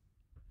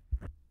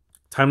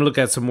 time to look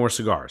at some more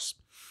cigars.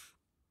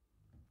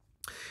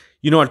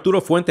 Arturo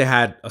Fuente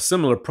had a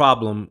similar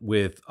problem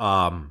with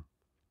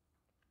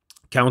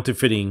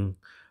counterfeiting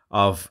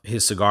of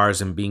his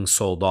cigars and being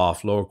sold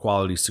off, lower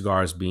quality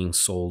cigars being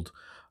sold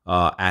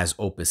as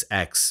Opus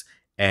X.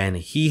 And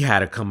he had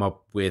to come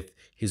up with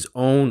his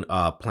own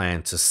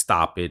plan to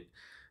stop it.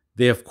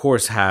 They, of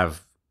course,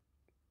 have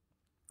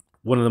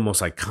one of the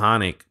most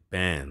iconic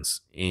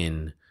bands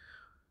in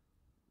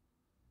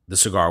the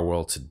cigar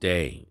world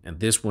today. And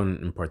this one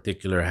in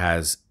particular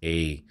has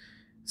a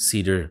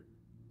cedar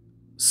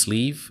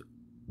sleeve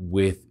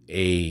with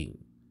a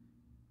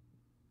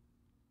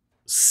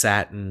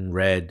satin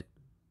red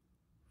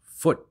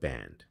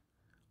footband,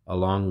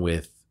 along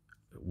with,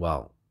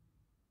 well,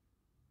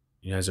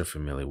 you guys are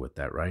familiar with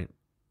that, right?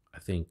 I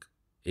think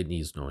it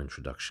needs no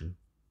introduction.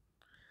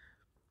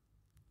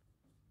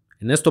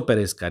 Ernesto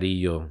Perez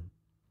Carrillo,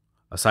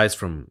 aside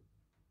from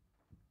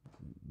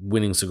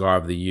winning Cigar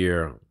of the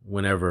Year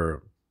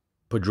whenever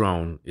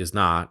Padron is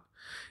not,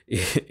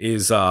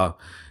 is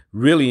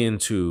really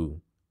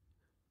into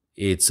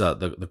its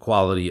the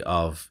quality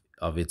of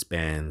its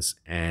bands,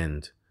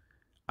 and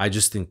I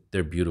just think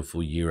they're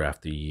beautiful year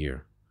after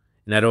year.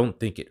 And I don't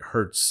think it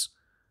hurts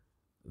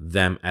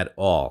them at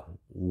all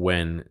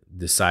when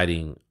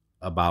deciding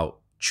about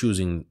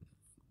choosing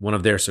one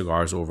of their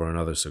cigars over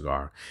another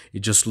cigar. It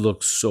just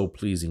looks so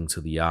pleasing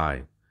to the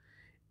eye,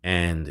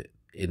 and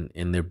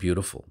they're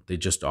beautiful. They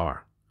just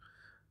are.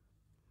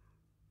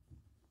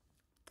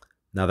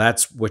 Now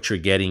that's what you're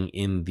getting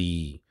in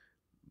the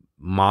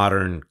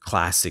modern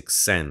classic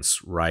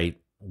sense, right?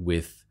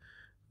 With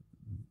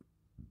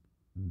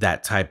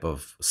that type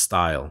of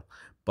style.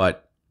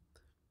 But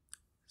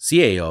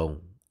CAO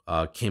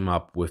came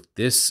up with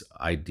this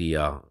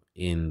idea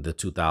in the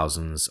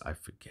 2000s. I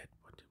forget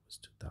what it was,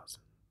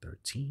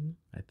 2013,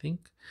 I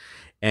think.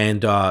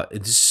 And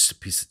it's just a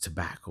piece of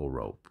tobacco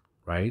rope,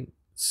 right?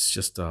 It's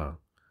just rolled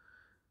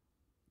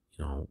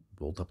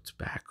up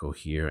tobacco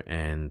here.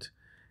 And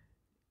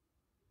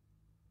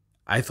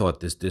I thought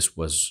this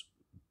was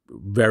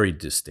very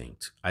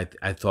distinct. I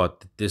thought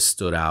that this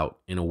stood out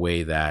in a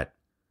way that,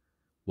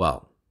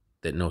 well,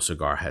 that no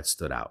cigar had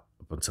stood out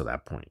up until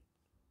that point.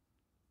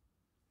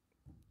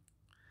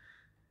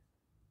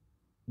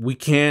 We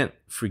can't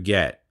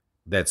forget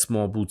that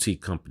small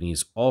boutique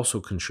companies also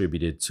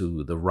contributed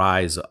to the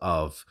rise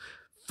of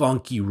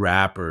funky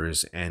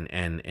rappers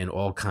and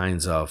all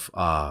kinds of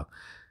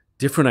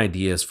different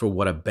ideas for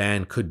what a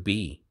band could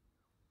be,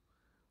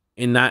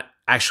 and not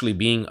actually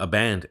being a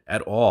band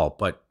at all,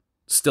 but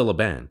still a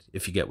band,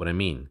 if you get what I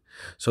mean.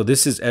 So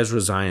this is Ezra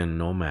Zion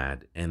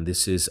Nomad, and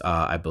this is,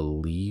 I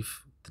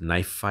believe, the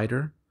Knife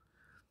Fighter.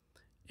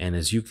 And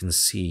as you can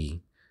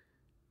see,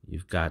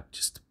 you've got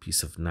just a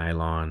piece of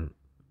nylon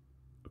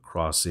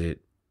across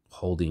it,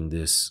 holding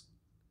this,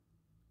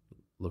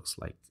 looks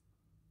like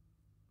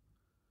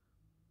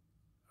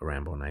a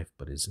Rambo knife,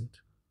 but isn't.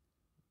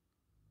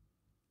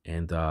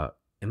 And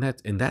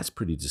that's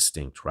pretty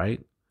distinct,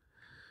 right?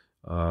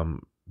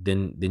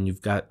 Then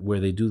you've got where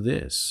they do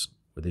this,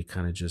 where they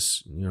kind of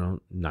just,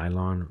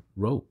 nylon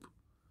rope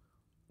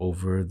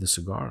over the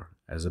cigar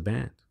as a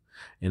band.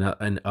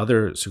 And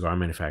other cigar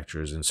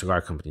manufacturers and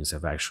cigar companies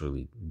have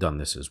actually done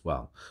this as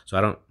well. So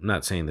I'm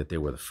not saying that they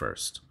were the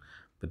first,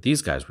 but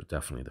these guys were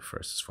definitely the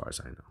first as far as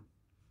I know.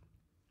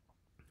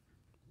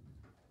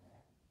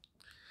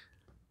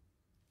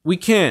 We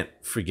can't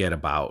forget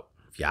about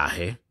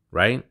Viaje,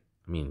 right?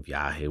 I mean,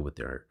 Viaje with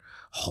their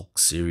Hulk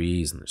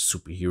series and their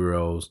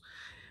superheroes.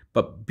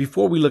 But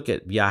before we look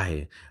at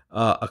Viaje,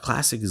 a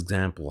classic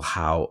example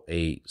how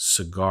a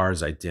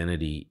cigar's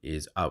identity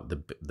is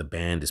the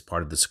band is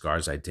part of the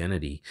cigar's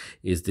identity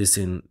is this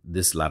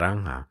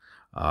Laranja.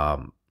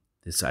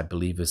 This, I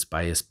believe, is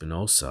by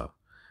Espinosa.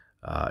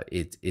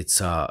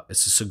 It's a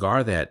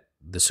cigar that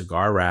the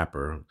cigar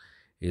wrapper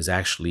is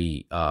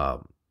actually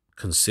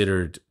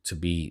considered to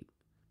be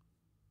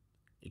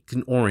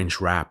an orange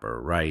wrapper,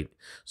 right?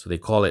 So they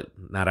call it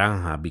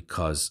Naranja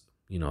because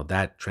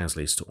that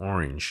translates to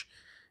orange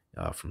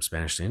from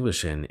Spanish to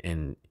English, and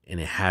it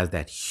has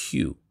that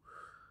hue,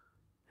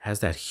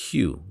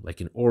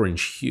 like an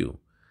orange hue,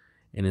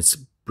 and it's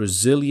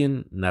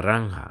Brazilian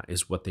naranja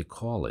is what they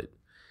call it,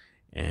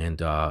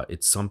 and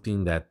it's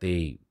something that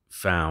they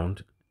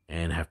found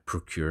and have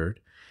procured,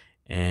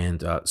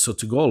 and so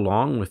to go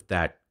along with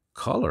that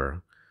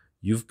color,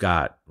 you've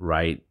got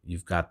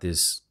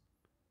this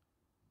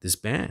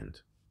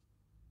band,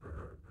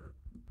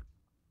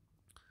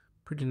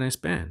 pretty nice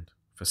band,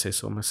 if I say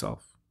so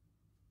myself.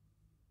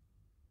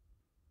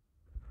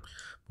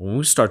 But when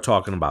we start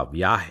talking about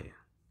viaje,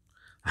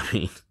 I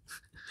mean,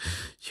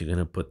 you're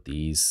gonna put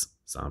these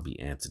zombie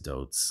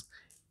antidotes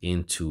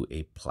into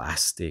a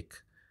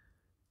plastic,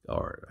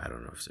 or I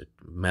don't know if it's a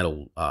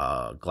metal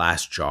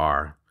glass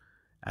jar,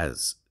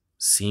 as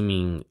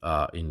seeming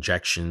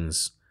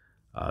injections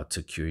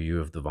to cure you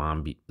of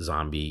the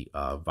zombie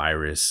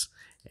virus,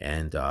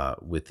 and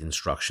with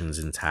instructions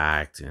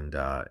intact, and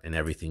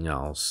everything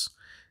else.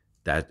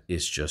 That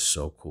is just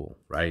so cool,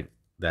 right?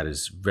 That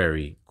is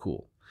very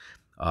cool.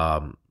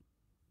 Um,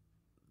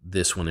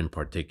 this one in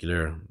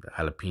particular, the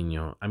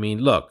jalapeno. I mean,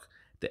 look,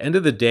 at the end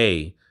of the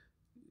day,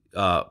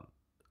 uh,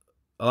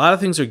 a lot of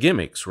things are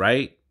gimmicks,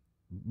 right?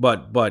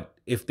 But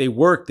if they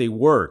work, they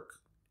work,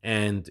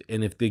 and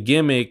if the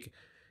gimmick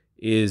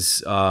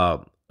is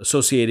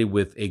associated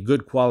with a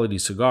good quality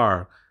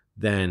cigar,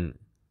 then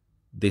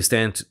they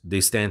stand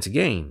to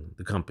gain,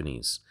 the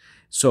companies.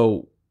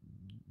 So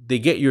they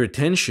get your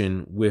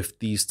attention with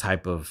these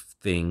type of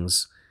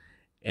things,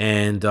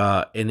 and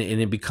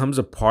it becomes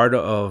a part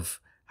of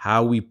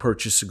how we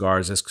purchase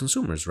cigars as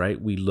consumers, right?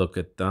 We look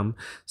at them,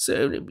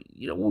 so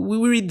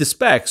we read the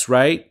specs,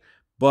 right?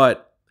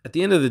 But at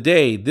the end of the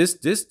day, this,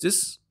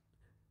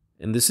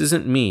 and this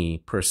isn't me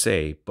per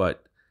se,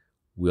 but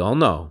we all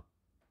know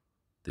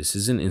this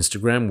is an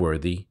Instagram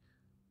worthy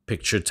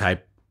picture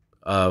type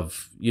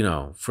of,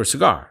 for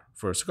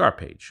a cigar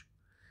page.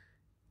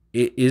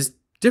 It is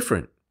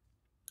different.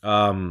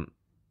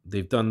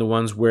 They've done the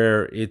ones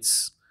where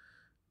it's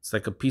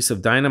like a piece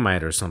of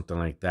dynamite or something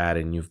like that,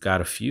 and you've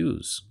got a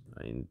fuse.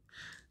 I mean,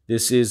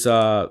 this is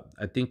I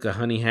think a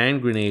honey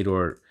hand grenade,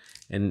 or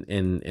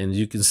and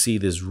you can see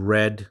this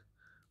red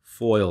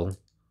foil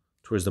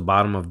towards the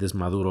bottom of this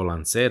Maduro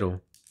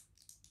Lancero.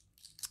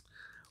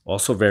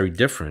 Also very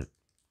different.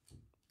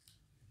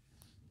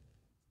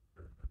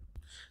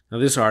 Now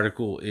this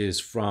article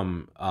is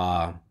from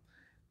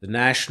the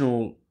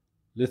National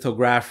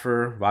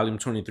Lithographer, Volume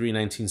 23,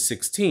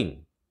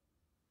 1916.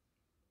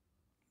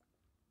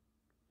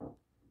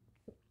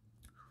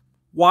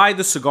 Why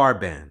the cigar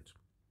ban?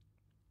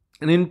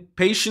 An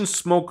impatient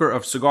smoker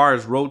of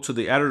cigars wrote to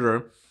the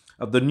editor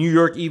of the New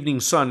York Evening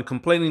Sun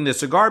complaining that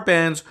cigar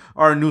bans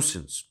are a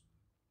nuisance,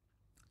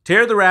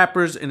 tear the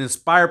wrappers, and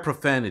inspire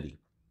profanity.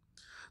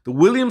 The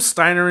William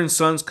Steiner and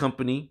Sons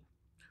Company,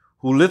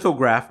 who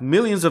lithographed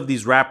millions of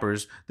these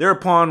wrappers,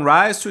 thereupon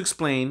rise to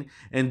explain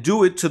and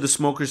do it to the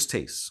smoker's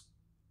taste.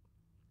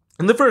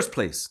 In the first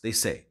place, they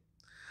say,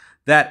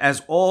 that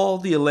as all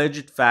the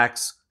alleged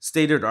facts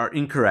stated are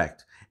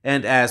incorrect,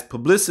 and as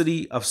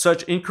publicity of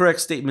such incorrect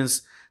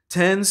statements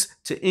tends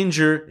to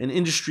injure an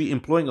industry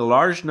employing a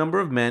large number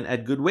of men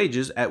at good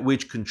wages, at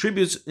which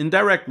contributes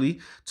indirectly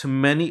to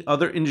many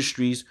other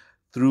industries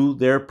through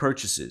their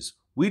purchases,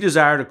 we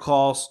desire to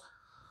call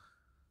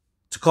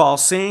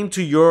same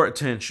to your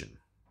attention.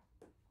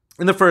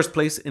 In the first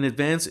place, an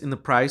advance in the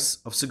price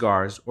of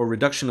cigars or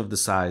reduction of the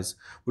size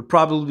would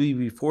probably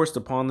be forced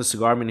upon the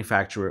cigar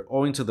manufacturer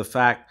owing to the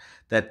fact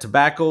that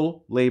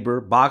tobacco,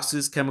 labor,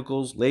 boxes,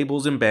 chemicals,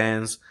 labels, and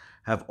bans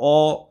have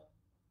all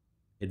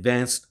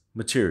advanced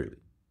materially.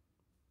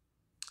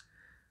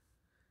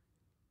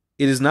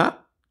 It is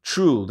not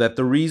true that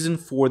the reason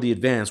for the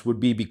advance would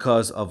be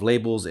because of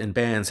labels and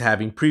bans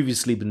having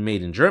previously been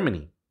made in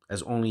Germany,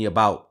 as only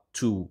about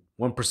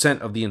 1%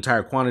 of the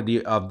entire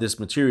quantity of this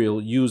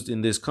material used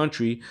in this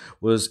country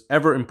was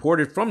ever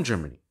imported from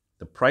Germany.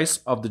 The price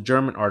of the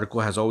German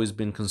article has always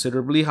been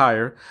considerably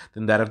higher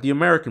than that of the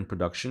American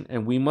production,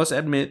 and we must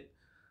admit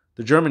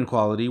the German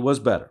quality was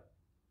better.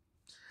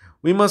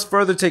 We must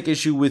further take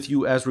issue with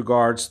you as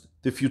regards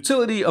the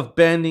futility of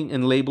banding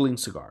and labeling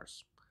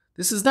cigars.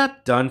 This is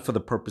not done for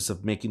the purpose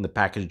of making the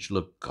package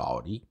look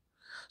gaudy.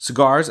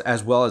 Cigars,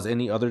 as well as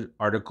any other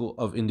article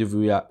of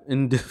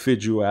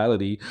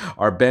individuality,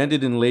 are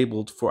banded and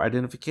labeled for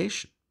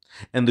identification,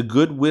 and the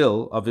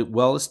goodwill of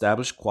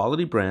well-established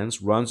quality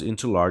brands runs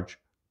into large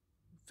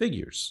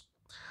figures.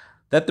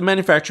 That the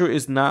manufacturer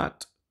is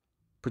not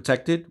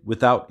protected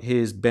without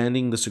his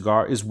banding the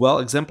cigar is well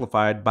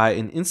exemplified by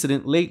an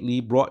incident lately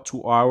brought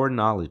to our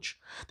knowledge.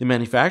 The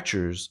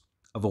manufacturers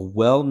of a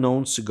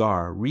well-known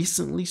cigar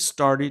recently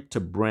started to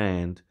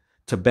ban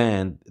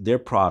their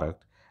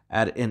product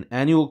at an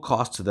annual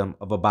cost to them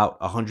of about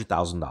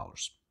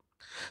 $100,000.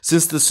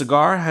 Since the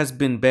cigar has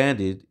been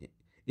banned,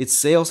 its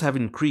sales have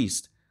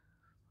increased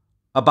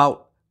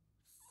about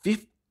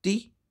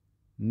 50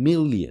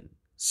 million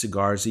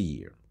cigars a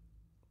year.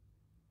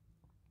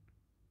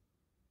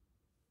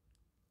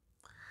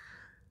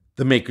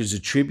 The makers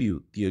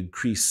attribute the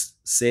increased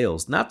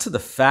sales not to the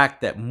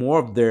fact that more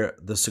of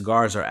the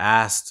cigars are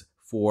asked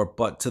for,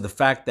 but to the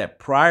fact that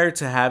prior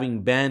to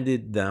having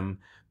banned them,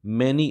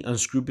 many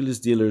unscrupulous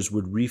dealers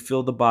would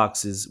refill the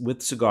boxes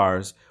with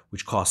cigars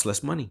which cost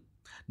less money.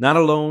 Not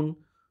alone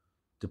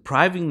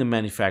depriving the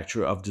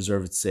manufacturer of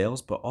deserved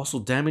sales, but also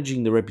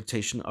damaging the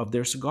reputation of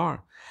their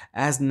cigar.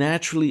 As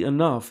naturally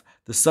enough,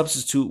 the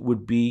substitute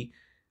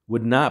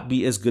would not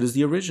be as good as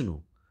the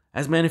original.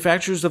 As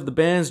manufacturers of the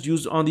bands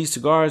used on these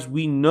cigars,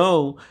 we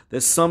know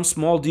that some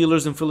small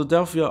dealers in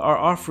Philadelphia are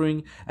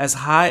offering as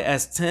high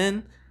as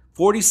 10,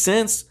 40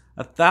 cents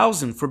a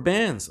thousand for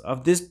bands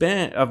of this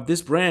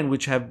brand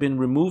which have been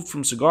removed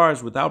from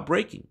cigars without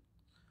breaking.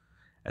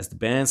 As the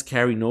bands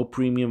carry no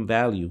premium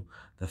value,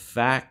 the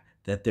fact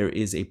that there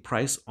is a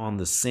price on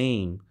the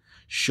same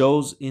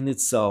shows in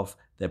itself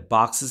that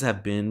boxes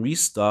have been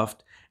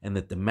restuffed and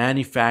that the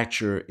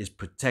manufacturer is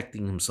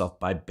protecting himself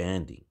by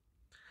banding.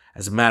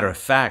 As a matter of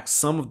fact,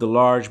 some of the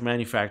large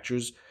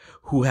manufacturers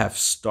who have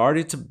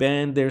started to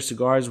ban their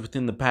cigars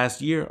within the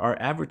past year are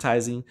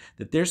advertising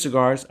that their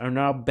cigars are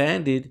now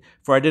banded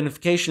for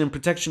identification and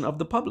protection of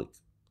the public.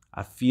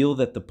 I feel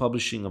that the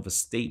publishing of a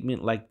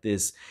statement like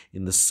this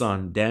in the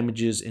Sun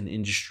damages an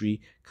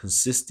industry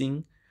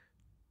consisting,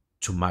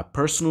 to my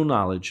personal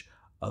knowledge,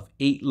 of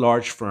 8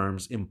 large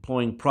firms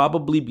employing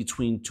probably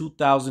between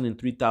 2,000 and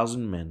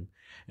 3,000 men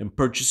and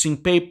purchasing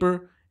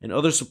paper and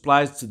other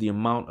supplies to the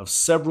amount of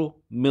several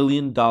 $1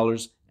 million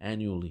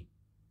annually.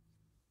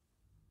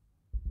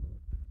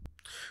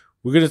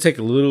 We're going to take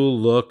a little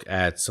look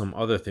at some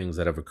other things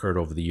that have occurred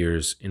over the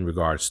years in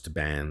regards to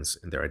bands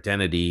and their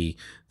identity,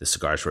 the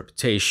cigar's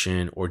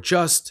reputation, or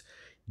just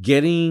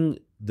getting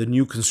the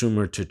new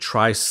consumer to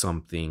try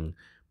something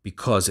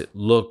because it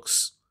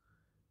looks,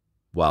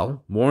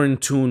 well, more in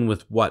tune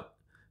with what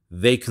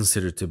they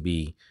consider to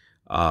be,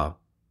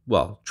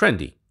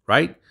 trendy,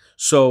 right?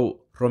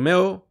 So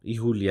Romeo y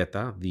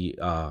Julieta, the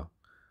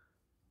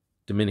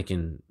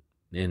Dominican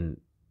and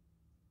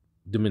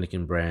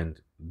Dominican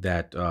brand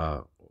that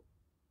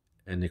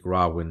and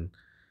Nicaraguan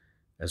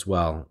as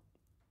well,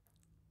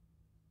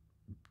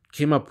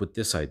 came up with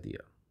this idea,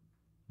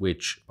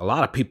 which a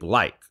lot of people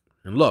like.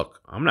 And look,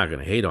 I'm not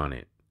gonna hate on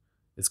it.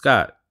 It's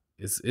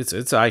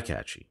eye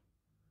catchy.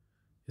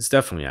 It's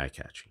definitely eye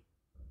catchy.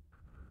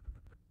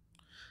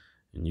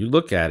 And you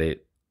look at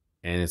it,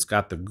 and it's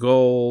got the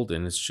gold,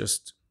 and it's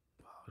just,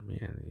 oh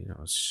man,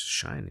 it's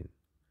shining.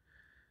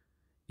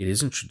 It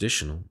isn't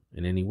traditional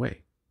in any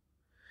way.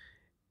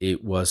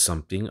 It was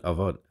something of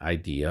an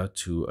idea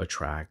to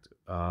attract,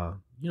 a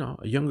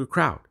younger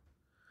crowd,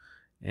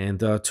 and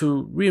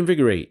to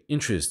reinvigorate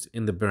interest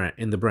in the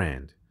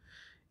brand,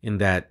 in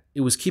that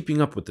it was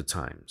keeping up with the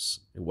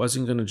times. It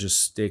wasn't going to just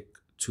stick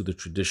to the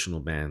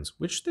traditional bands,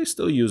 which they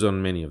still use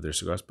on many of their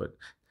cigars, but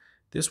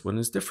this one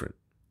is different,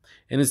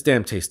 and it's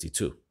damn tasty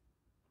too.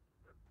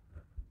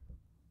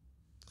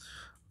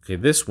 Okay,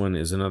 this one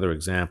is another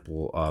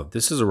example of,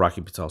 this is a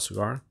Rocky Patel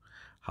cigar.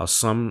 How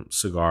some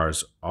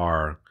cigars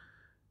are,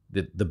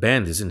 the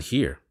band isn't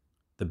here.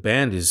 The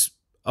band is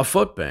a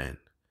foot band,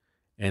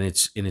 and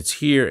it's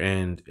here,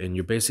 and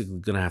you're basically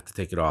gonna have to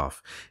take it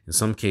off. In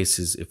some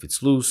cases, if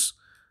it's loose,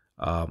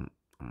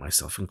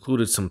 myself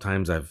included,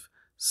 sometimes I've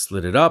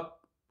slid it up,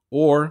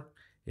 or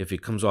if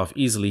it comes off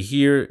easily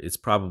here, it's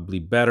probably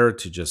better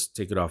to just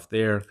take it off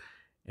there.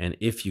 And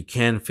if you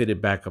can fit it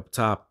back up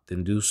top,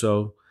 then do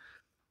so.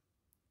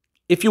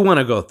 If you want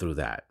to go through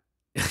that,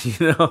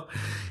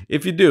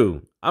 if you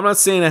do, I'm not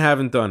saying I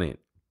haven't done it,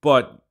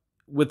 but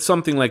with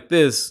something like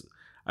this,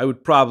 I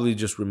would probably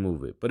just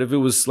remove it. But if it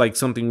was like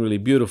something really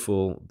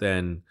beautiful,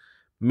 then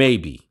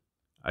maybe,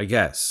 I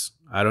guess.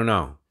 I don't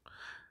know.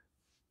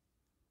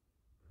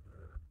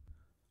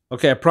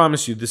 Okay, I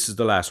promise you this is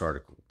the last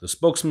article. The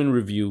Spokesman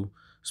Review,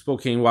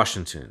 Spokane,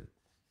 Washington.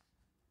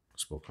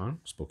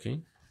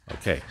 Spokane?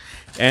 Okay.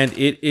 And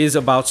it is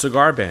about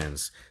cigar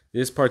bands.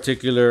 This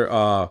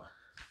particular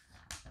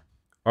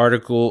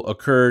article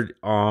occurred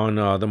on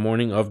the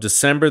morning of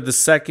December the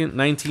 2nd,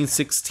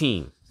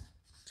 1916.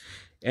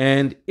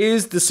 And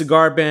is the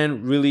cigar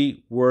ban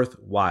really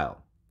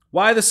worthwhile?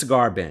 Why the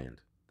cigar ban?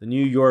 The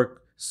New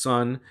York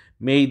Sun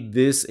made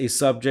this a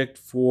subject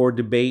for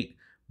debate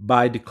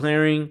by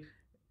declaring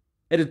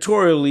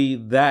editorially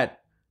that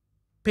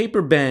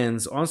paper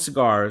bans on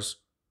cigars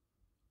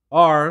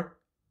are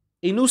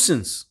a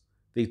nuisance.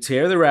 They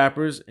tear the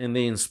wrappers and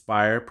they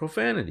inspire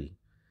profanity.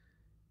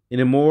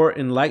 In a more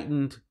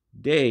enlightened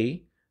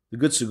day, the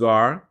good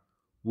cigar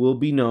will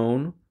be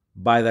known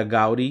by the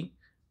gaudy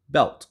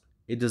belt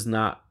it does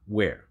not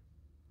wear.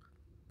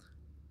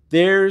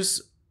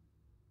 There's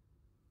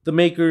the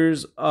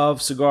makers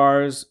of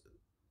cigars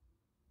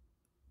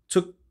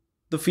took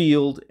the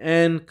field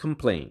and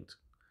complained.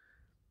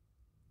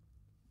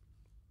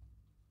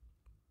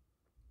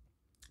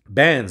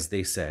 Bans,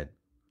 they said,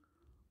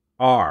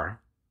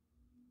 are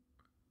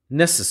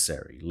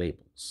necessary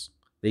labels.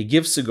 They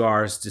give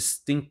cigars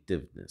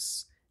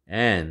distinctiveness,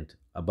 and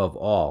above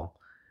all,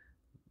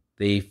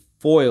 they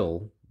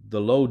foil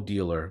the low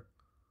dealer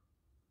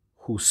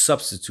who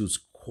substitutes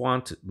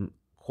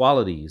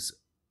qualities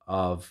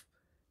of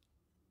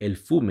El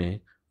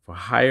Fume for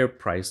higher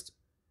priced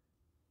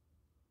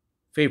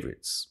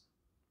favorites,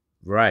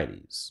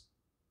 varieties.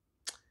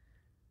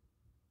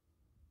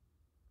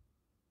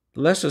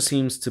 The lesser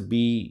seems to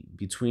be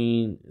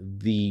between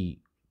the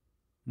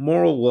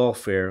moral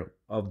welfare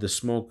of the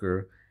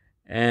smoker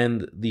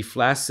and the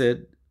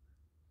flaccid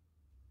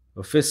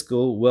or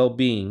fiscal well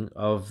being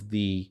of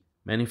the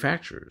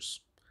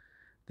manufacturers.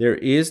 There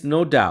is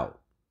no doubt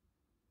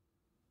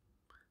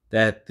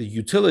that the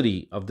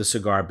utility of the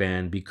cigar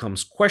ban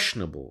becomes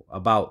questionable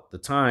about the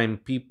time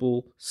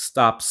people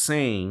stop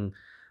saying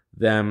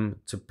them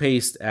to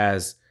paste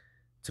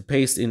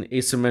in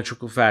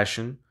asymmetrical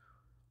fashion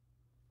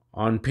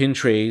on pin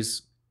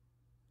trays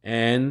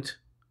and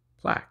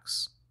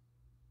plaques.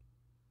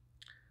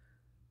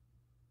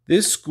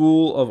 This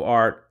school of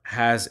art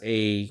has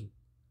a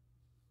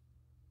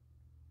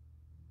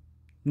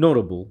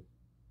notable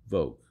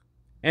vogue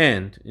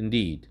and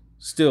indeed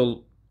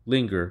still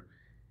linger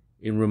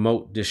in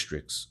remote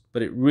districts,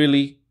 but it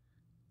really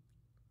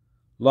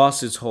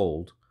lost its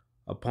hold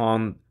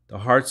upon the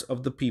hearts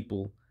of the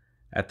people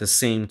at the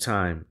same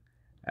time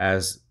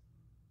as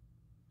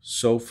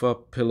sofa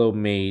pillow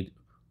made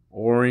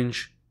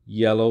orange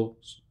yellow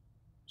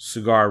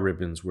cigar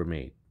ribbons were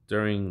made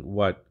during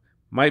what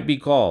might be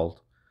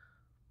called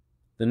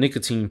the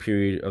nicotine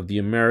period of the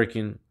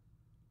American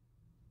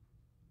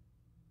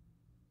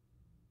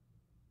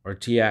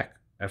Artiac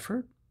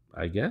effort,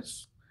 I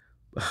guess.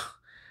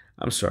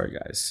 I'm sorry,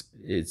 guys.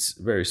 It's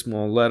very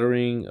small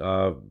lettering,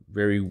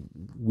 very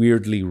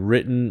weirdly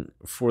written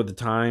for the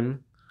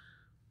time.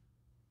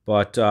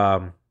 But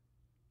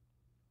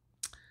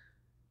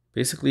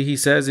basically, he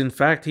says, in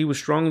fact, he was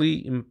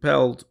strongly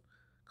compelled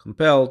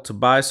to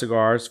buy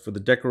cigars for the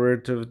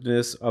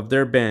decorativeness of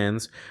their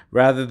bands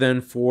rather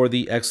than for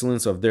the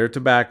excellence of their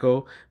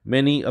tobacco.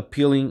 Many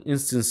appealing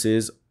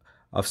instances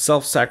of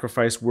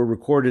self-sacrifice were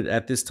recorded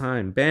at this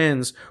time.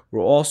 Bands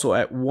were also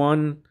at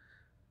one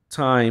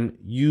time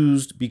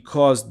used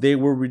because they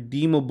were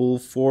redeemable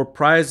for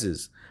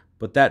prizes,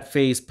 but that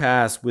phase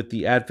passed with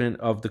the advent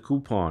of the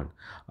coupon.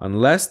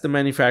 Unless the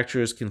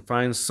manufacturers can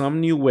find some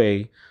new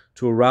way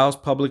to arouse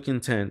public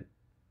intent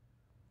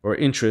or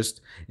interest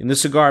in the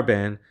cigar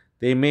ban,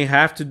 they may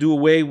have to do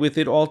away with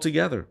it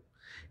altogether.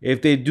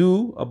 If they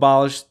do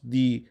abolish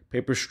the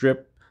paper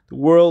strip, the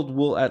world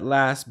will at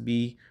last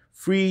be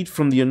freed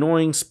from the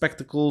annoying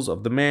spectacles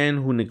of the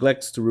man who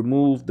neglects to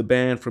remove the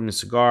band from his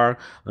cigar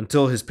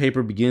until his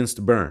paper begins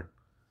to burn.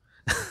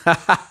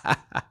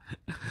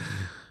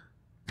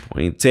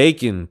 Point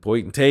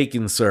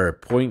taken, sir.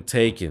 Point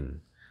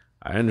taken.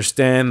 I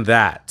understand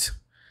that.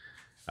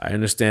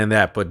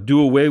 But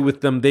do away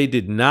with them, they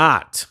did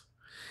not.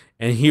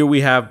 And here we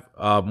have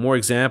more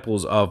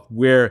examples of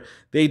where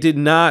they did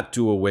not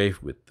do away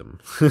with them.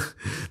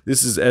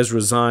 This is Ezra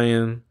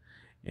Zion,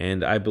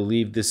 and I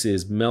believe this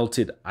is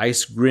Melted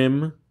Ice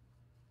Grim.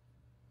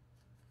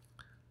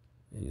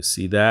 And you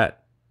see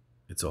that?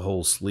 It's a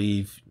whole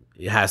sleeve.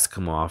 It has to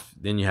come off.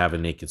 Then you have a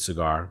naked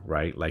cigar,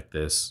 right? Like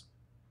this.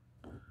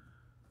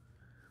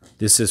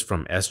 This is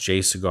from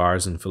SJ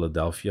Cigars in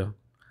Philadelphia.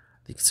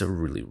 I think it's a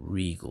really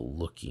regal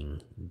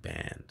looking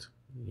band,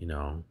 you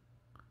know.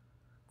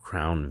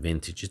 Crown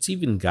Vintage. It's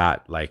even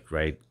got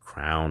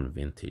Crown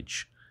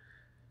Vintage.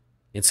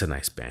 It's a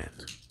nice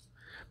band.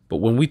 But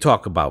when we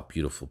talk about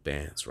beautiful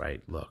bands,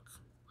 right? Look,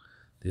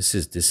 this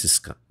is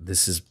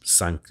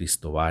San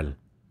Cristobal,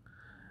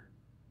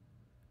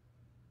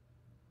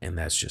 and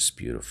that's just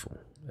beautiful.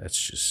 That's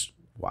just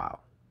wow.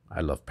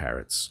 I love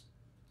parrots.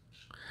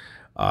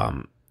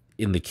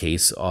 In the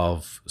case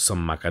of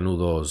some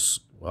Macanudos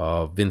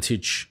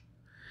vintage,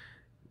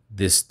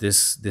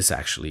 this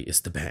actually is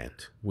the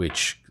band,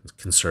 which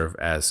can serve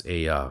as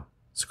a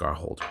cigar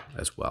holder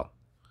as well.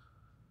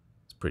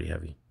 It's pretty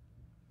heavy.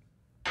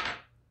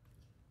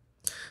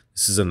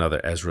 This is another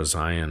Ezra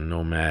Zion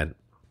Nomad,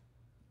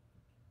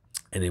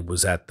 and it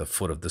was at the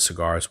foot of the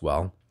cigar as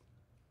well.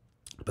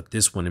 But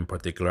this one in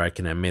particular, I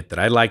can admit that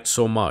I liked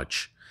so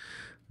much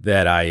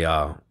that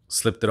I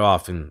slipped it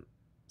off and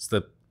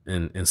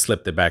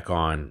slipped it back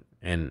on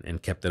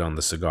and kept it on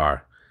the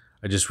cigar.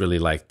 I just really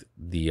liked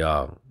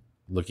the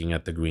looking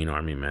at the Green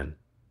Army men.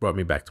 Brought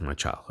me back to my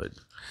childhood.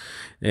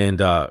 And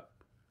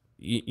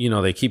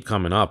they keep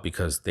coming up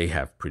because they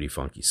have pretty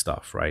funky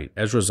stuff, right?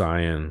 Ezra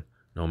Zion,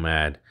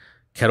 Nomad,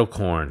 Kettle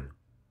Corn,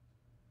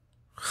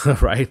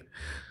 right?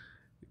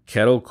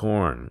 Kettle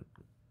Corn.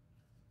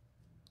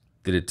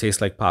 Did it taste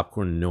like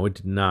popcorn? No, it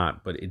did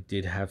not, but it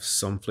did have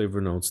some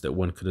flavor notes that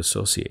one could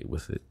associate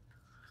with it.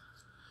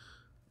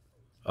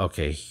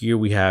 Okay, here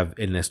we have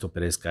Ernesto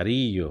Perez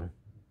Carrillo.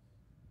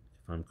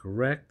 If I'm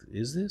correct,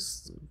 is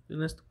this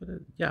Ernesto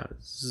Perez? Yeah,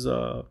 this is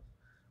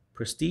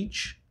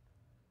Prestige.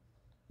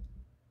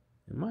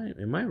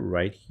 Am I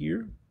right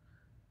here?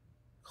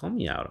 Call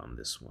me out on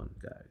this one,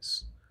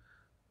 guys.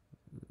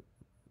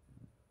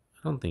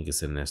 I don't think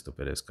it's Ernesto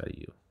Perez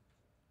Carrillo.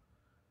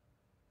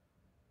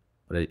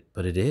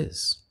 But it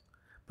is.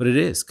 But it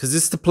is, because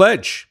it's the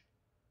pledge.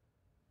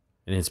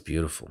 And it's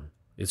beautiful.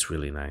 It's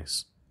really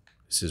nice.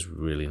 This is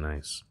really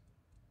nice.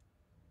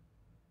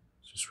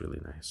 It's just really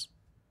nice.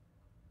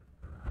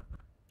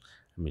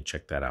 Let me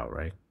check that out,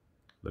 right?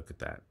 Look at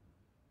that.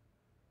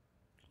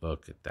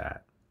 Look at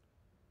that.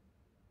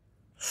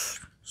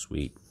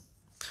 Sweet.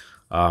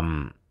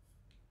 Um,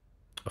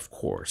 of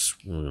course,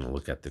 we're gonna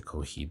look at the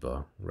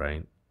Cohiba,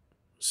 right?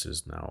 This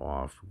is now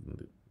off.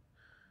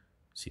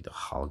 See the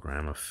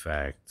hologram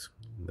effect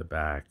in the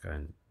back,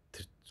 and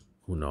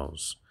who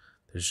knows?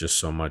 There's just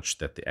so much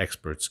that the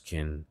experts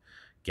can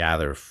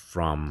gather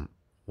from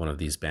one of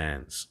these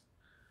bands.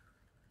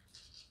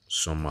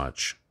 So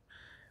much.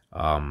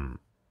 Um,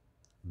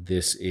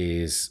 this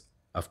is,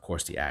 of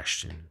course, the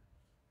Ashton.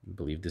 I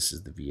believe this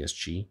is the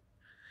VSG,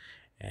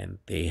 and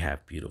they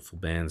have beautiful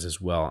bands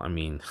as well. I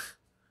mean,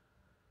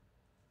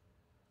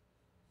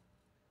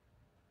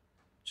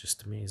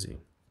 just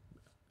amazing.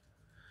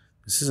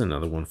 This is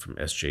another one from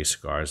SJ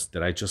Cigars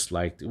that I just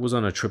liked. It was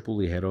on a triple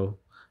ligero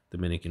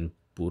Dominican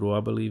Puro,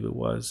 I believe it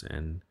was,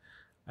 and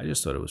I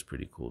just thought it was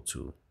pretty cool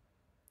too.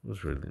 It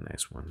was a really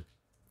nice one.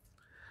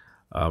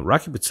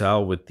 Rocky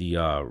Patel with the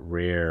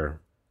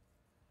rare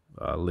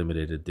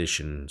limited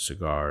edition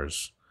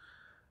cigars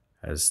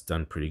has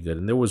done pretty good,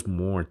 and there was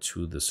more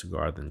to the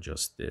cigar than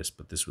just this,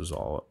 but this was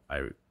all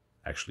I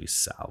actually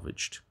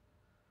salvaged.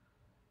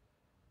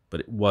 But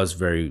it was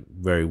very,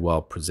 very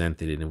well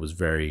presented, and it was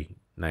very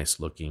nice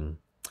looking.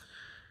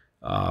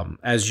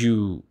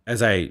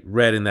 As I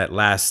read in that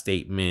last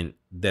statement,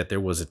 that there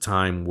was a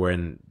time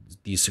when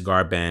these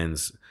cigar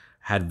bands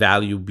had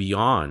value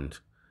beyond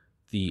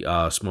the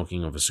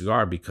smoking of a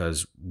cigar,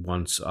 because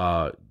once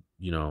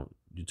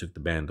you took the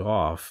band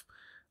off,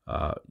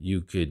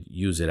 you could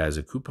use it as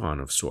a coupon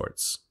of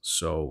sorts.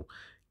 So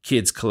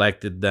kids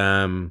collected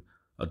them,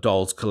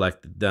 adults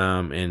collected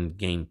them, and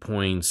gained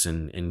points,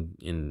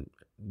 and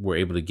were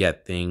able to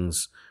get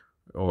things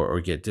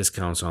or get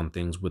discounts on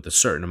things with a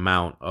certain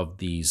amount of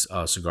these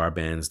cigar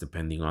bands,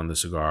 depending on the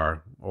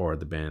cigar or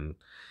the band.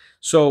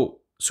 So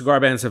cigar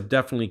bands have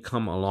definitely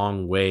come a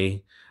long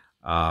way.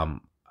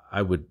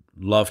 I would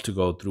love to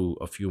go through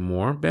a few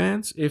more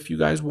bands if you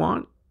guys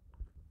want.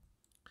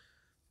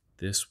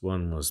 This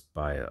one was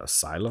by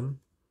Asylum,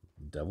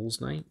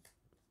 Devil's Night.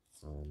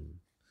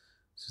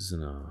 This is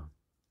in a.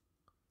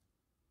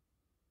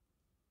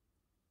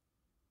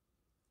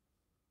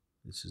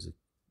 This is a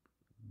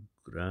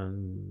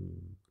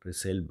Gran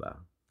Reserva,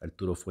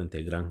 Arturo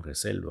Fuente Gran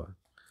Reserva.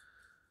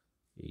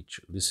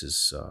 This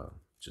is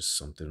just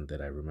something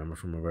that I remember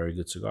from a very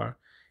good cigar.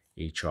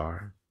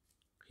 HR,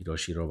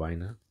 Hiroshi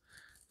Robaina.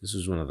 This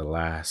was one of the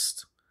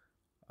last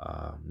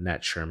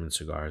Nat Sherman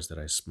cigars that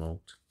I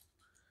smoked.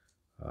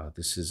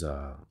 This is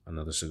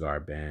another cigar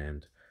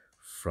band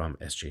from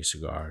SJ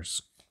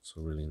Cigars.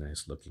 So really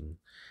nice looking.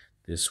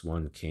 This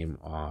one came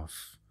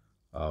off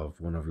of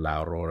one of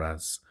La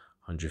Aurora's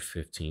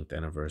 115th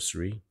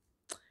anniversary,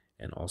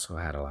 and also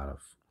had a lot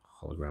of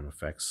hologram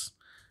effects.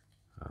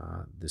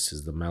 This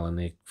is the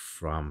Melanic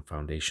from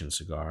Foundation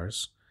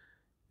Cigars,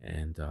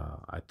 and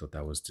I thought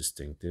that was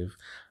distinctive.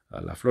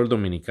 La Flor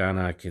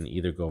Dominicana can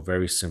either go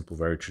very simple,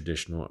 very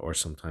traditional, or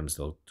sometimes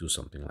they'll do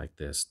something like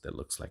this that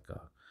looks like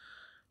a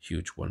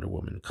huge Wonder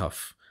Woman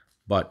cuff.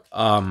 But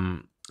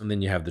and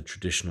then you have the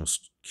traditional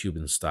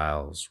Cuban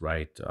styles,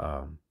 right?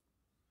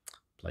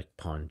 Like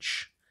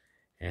Punch,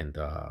 and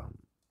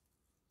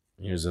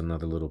here's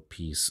another little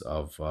piece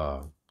of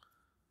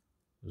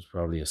there's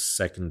probably a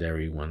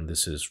secondary one.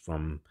 This is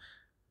from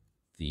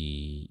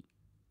the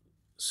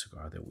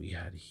cigar that we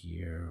had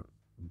here.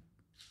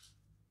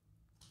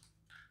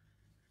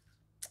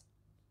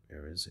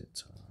 Where is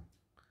it?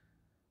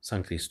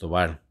 San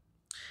Cristobal.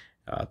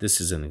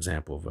 This is an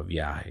example of a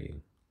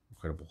Viaje,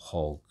 Incredible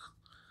Hulk.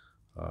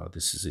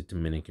 This is a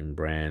Dominican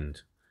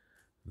brand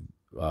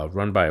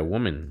run by a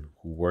woman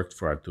who worked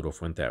for Arturo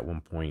Fuente at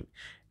one point,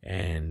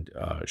 and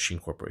she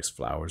incorporates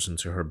flowers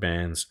into her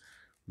bands.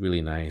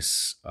 Really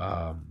nice.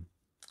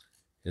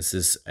 This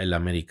is El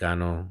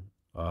Americano,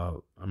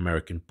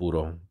 American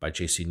Puro by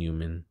J.C.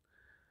 Newman,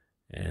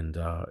 and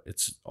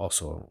it's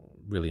also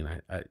really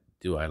nice.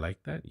 Do I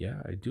like that?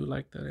 Yeah, I do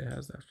like that it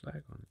has that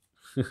flag on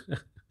it.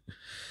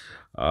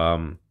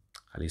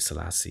 Ali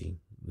Selassie.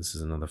 This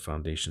is another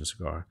Foundation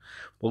cigar.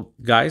 Well,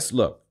 guys,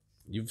 look,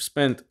 you've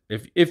spent,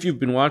 if you've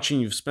been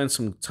watching, you've spent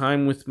some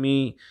time with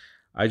me.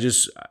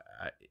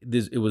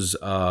 It was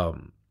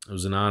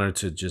an honor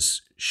to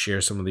just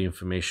share some of the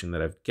information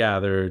that I've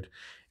gathered,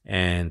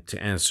 and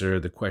to answer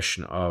the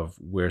question of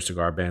where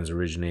cigar bands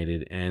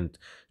originated, and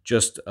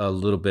just a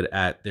little bit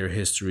at their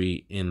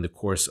history in the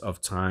course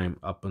of time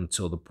up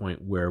until the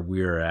point where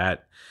we're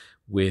at,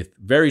 with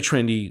very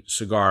trendy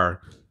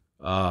cigar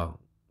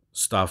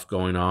stuff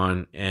going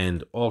on,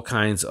 and all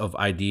kinds of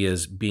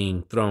ideas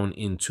being thrown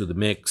into the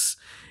mix,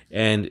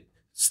 and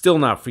still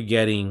not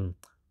forgetting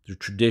the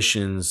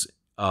traditions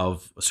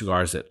of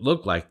cigars that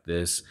look like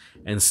this,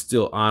 and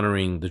still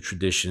honoring the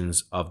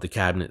traditions of the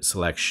cabinet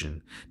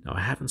selection. Now,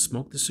 I haven't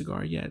smoked this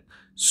cigar yet,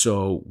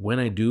 so when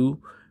I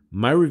do,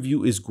 my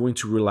review is going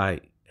to rely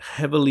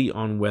heavily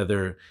on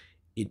whether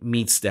it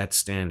meets that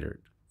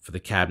standard for the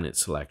cabinet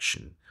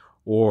selection,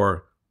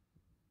 or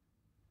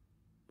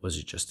Was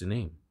it just a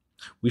name?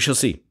 We shall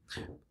see.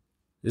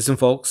 Listen,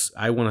 folks,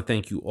 I want to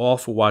thank you all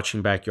for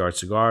watching Backyard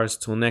Cigars.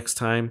 Till next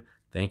time,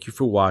 thank you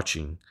for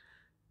watching.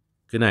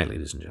 Good night,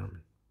 ladies and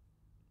gentlemen.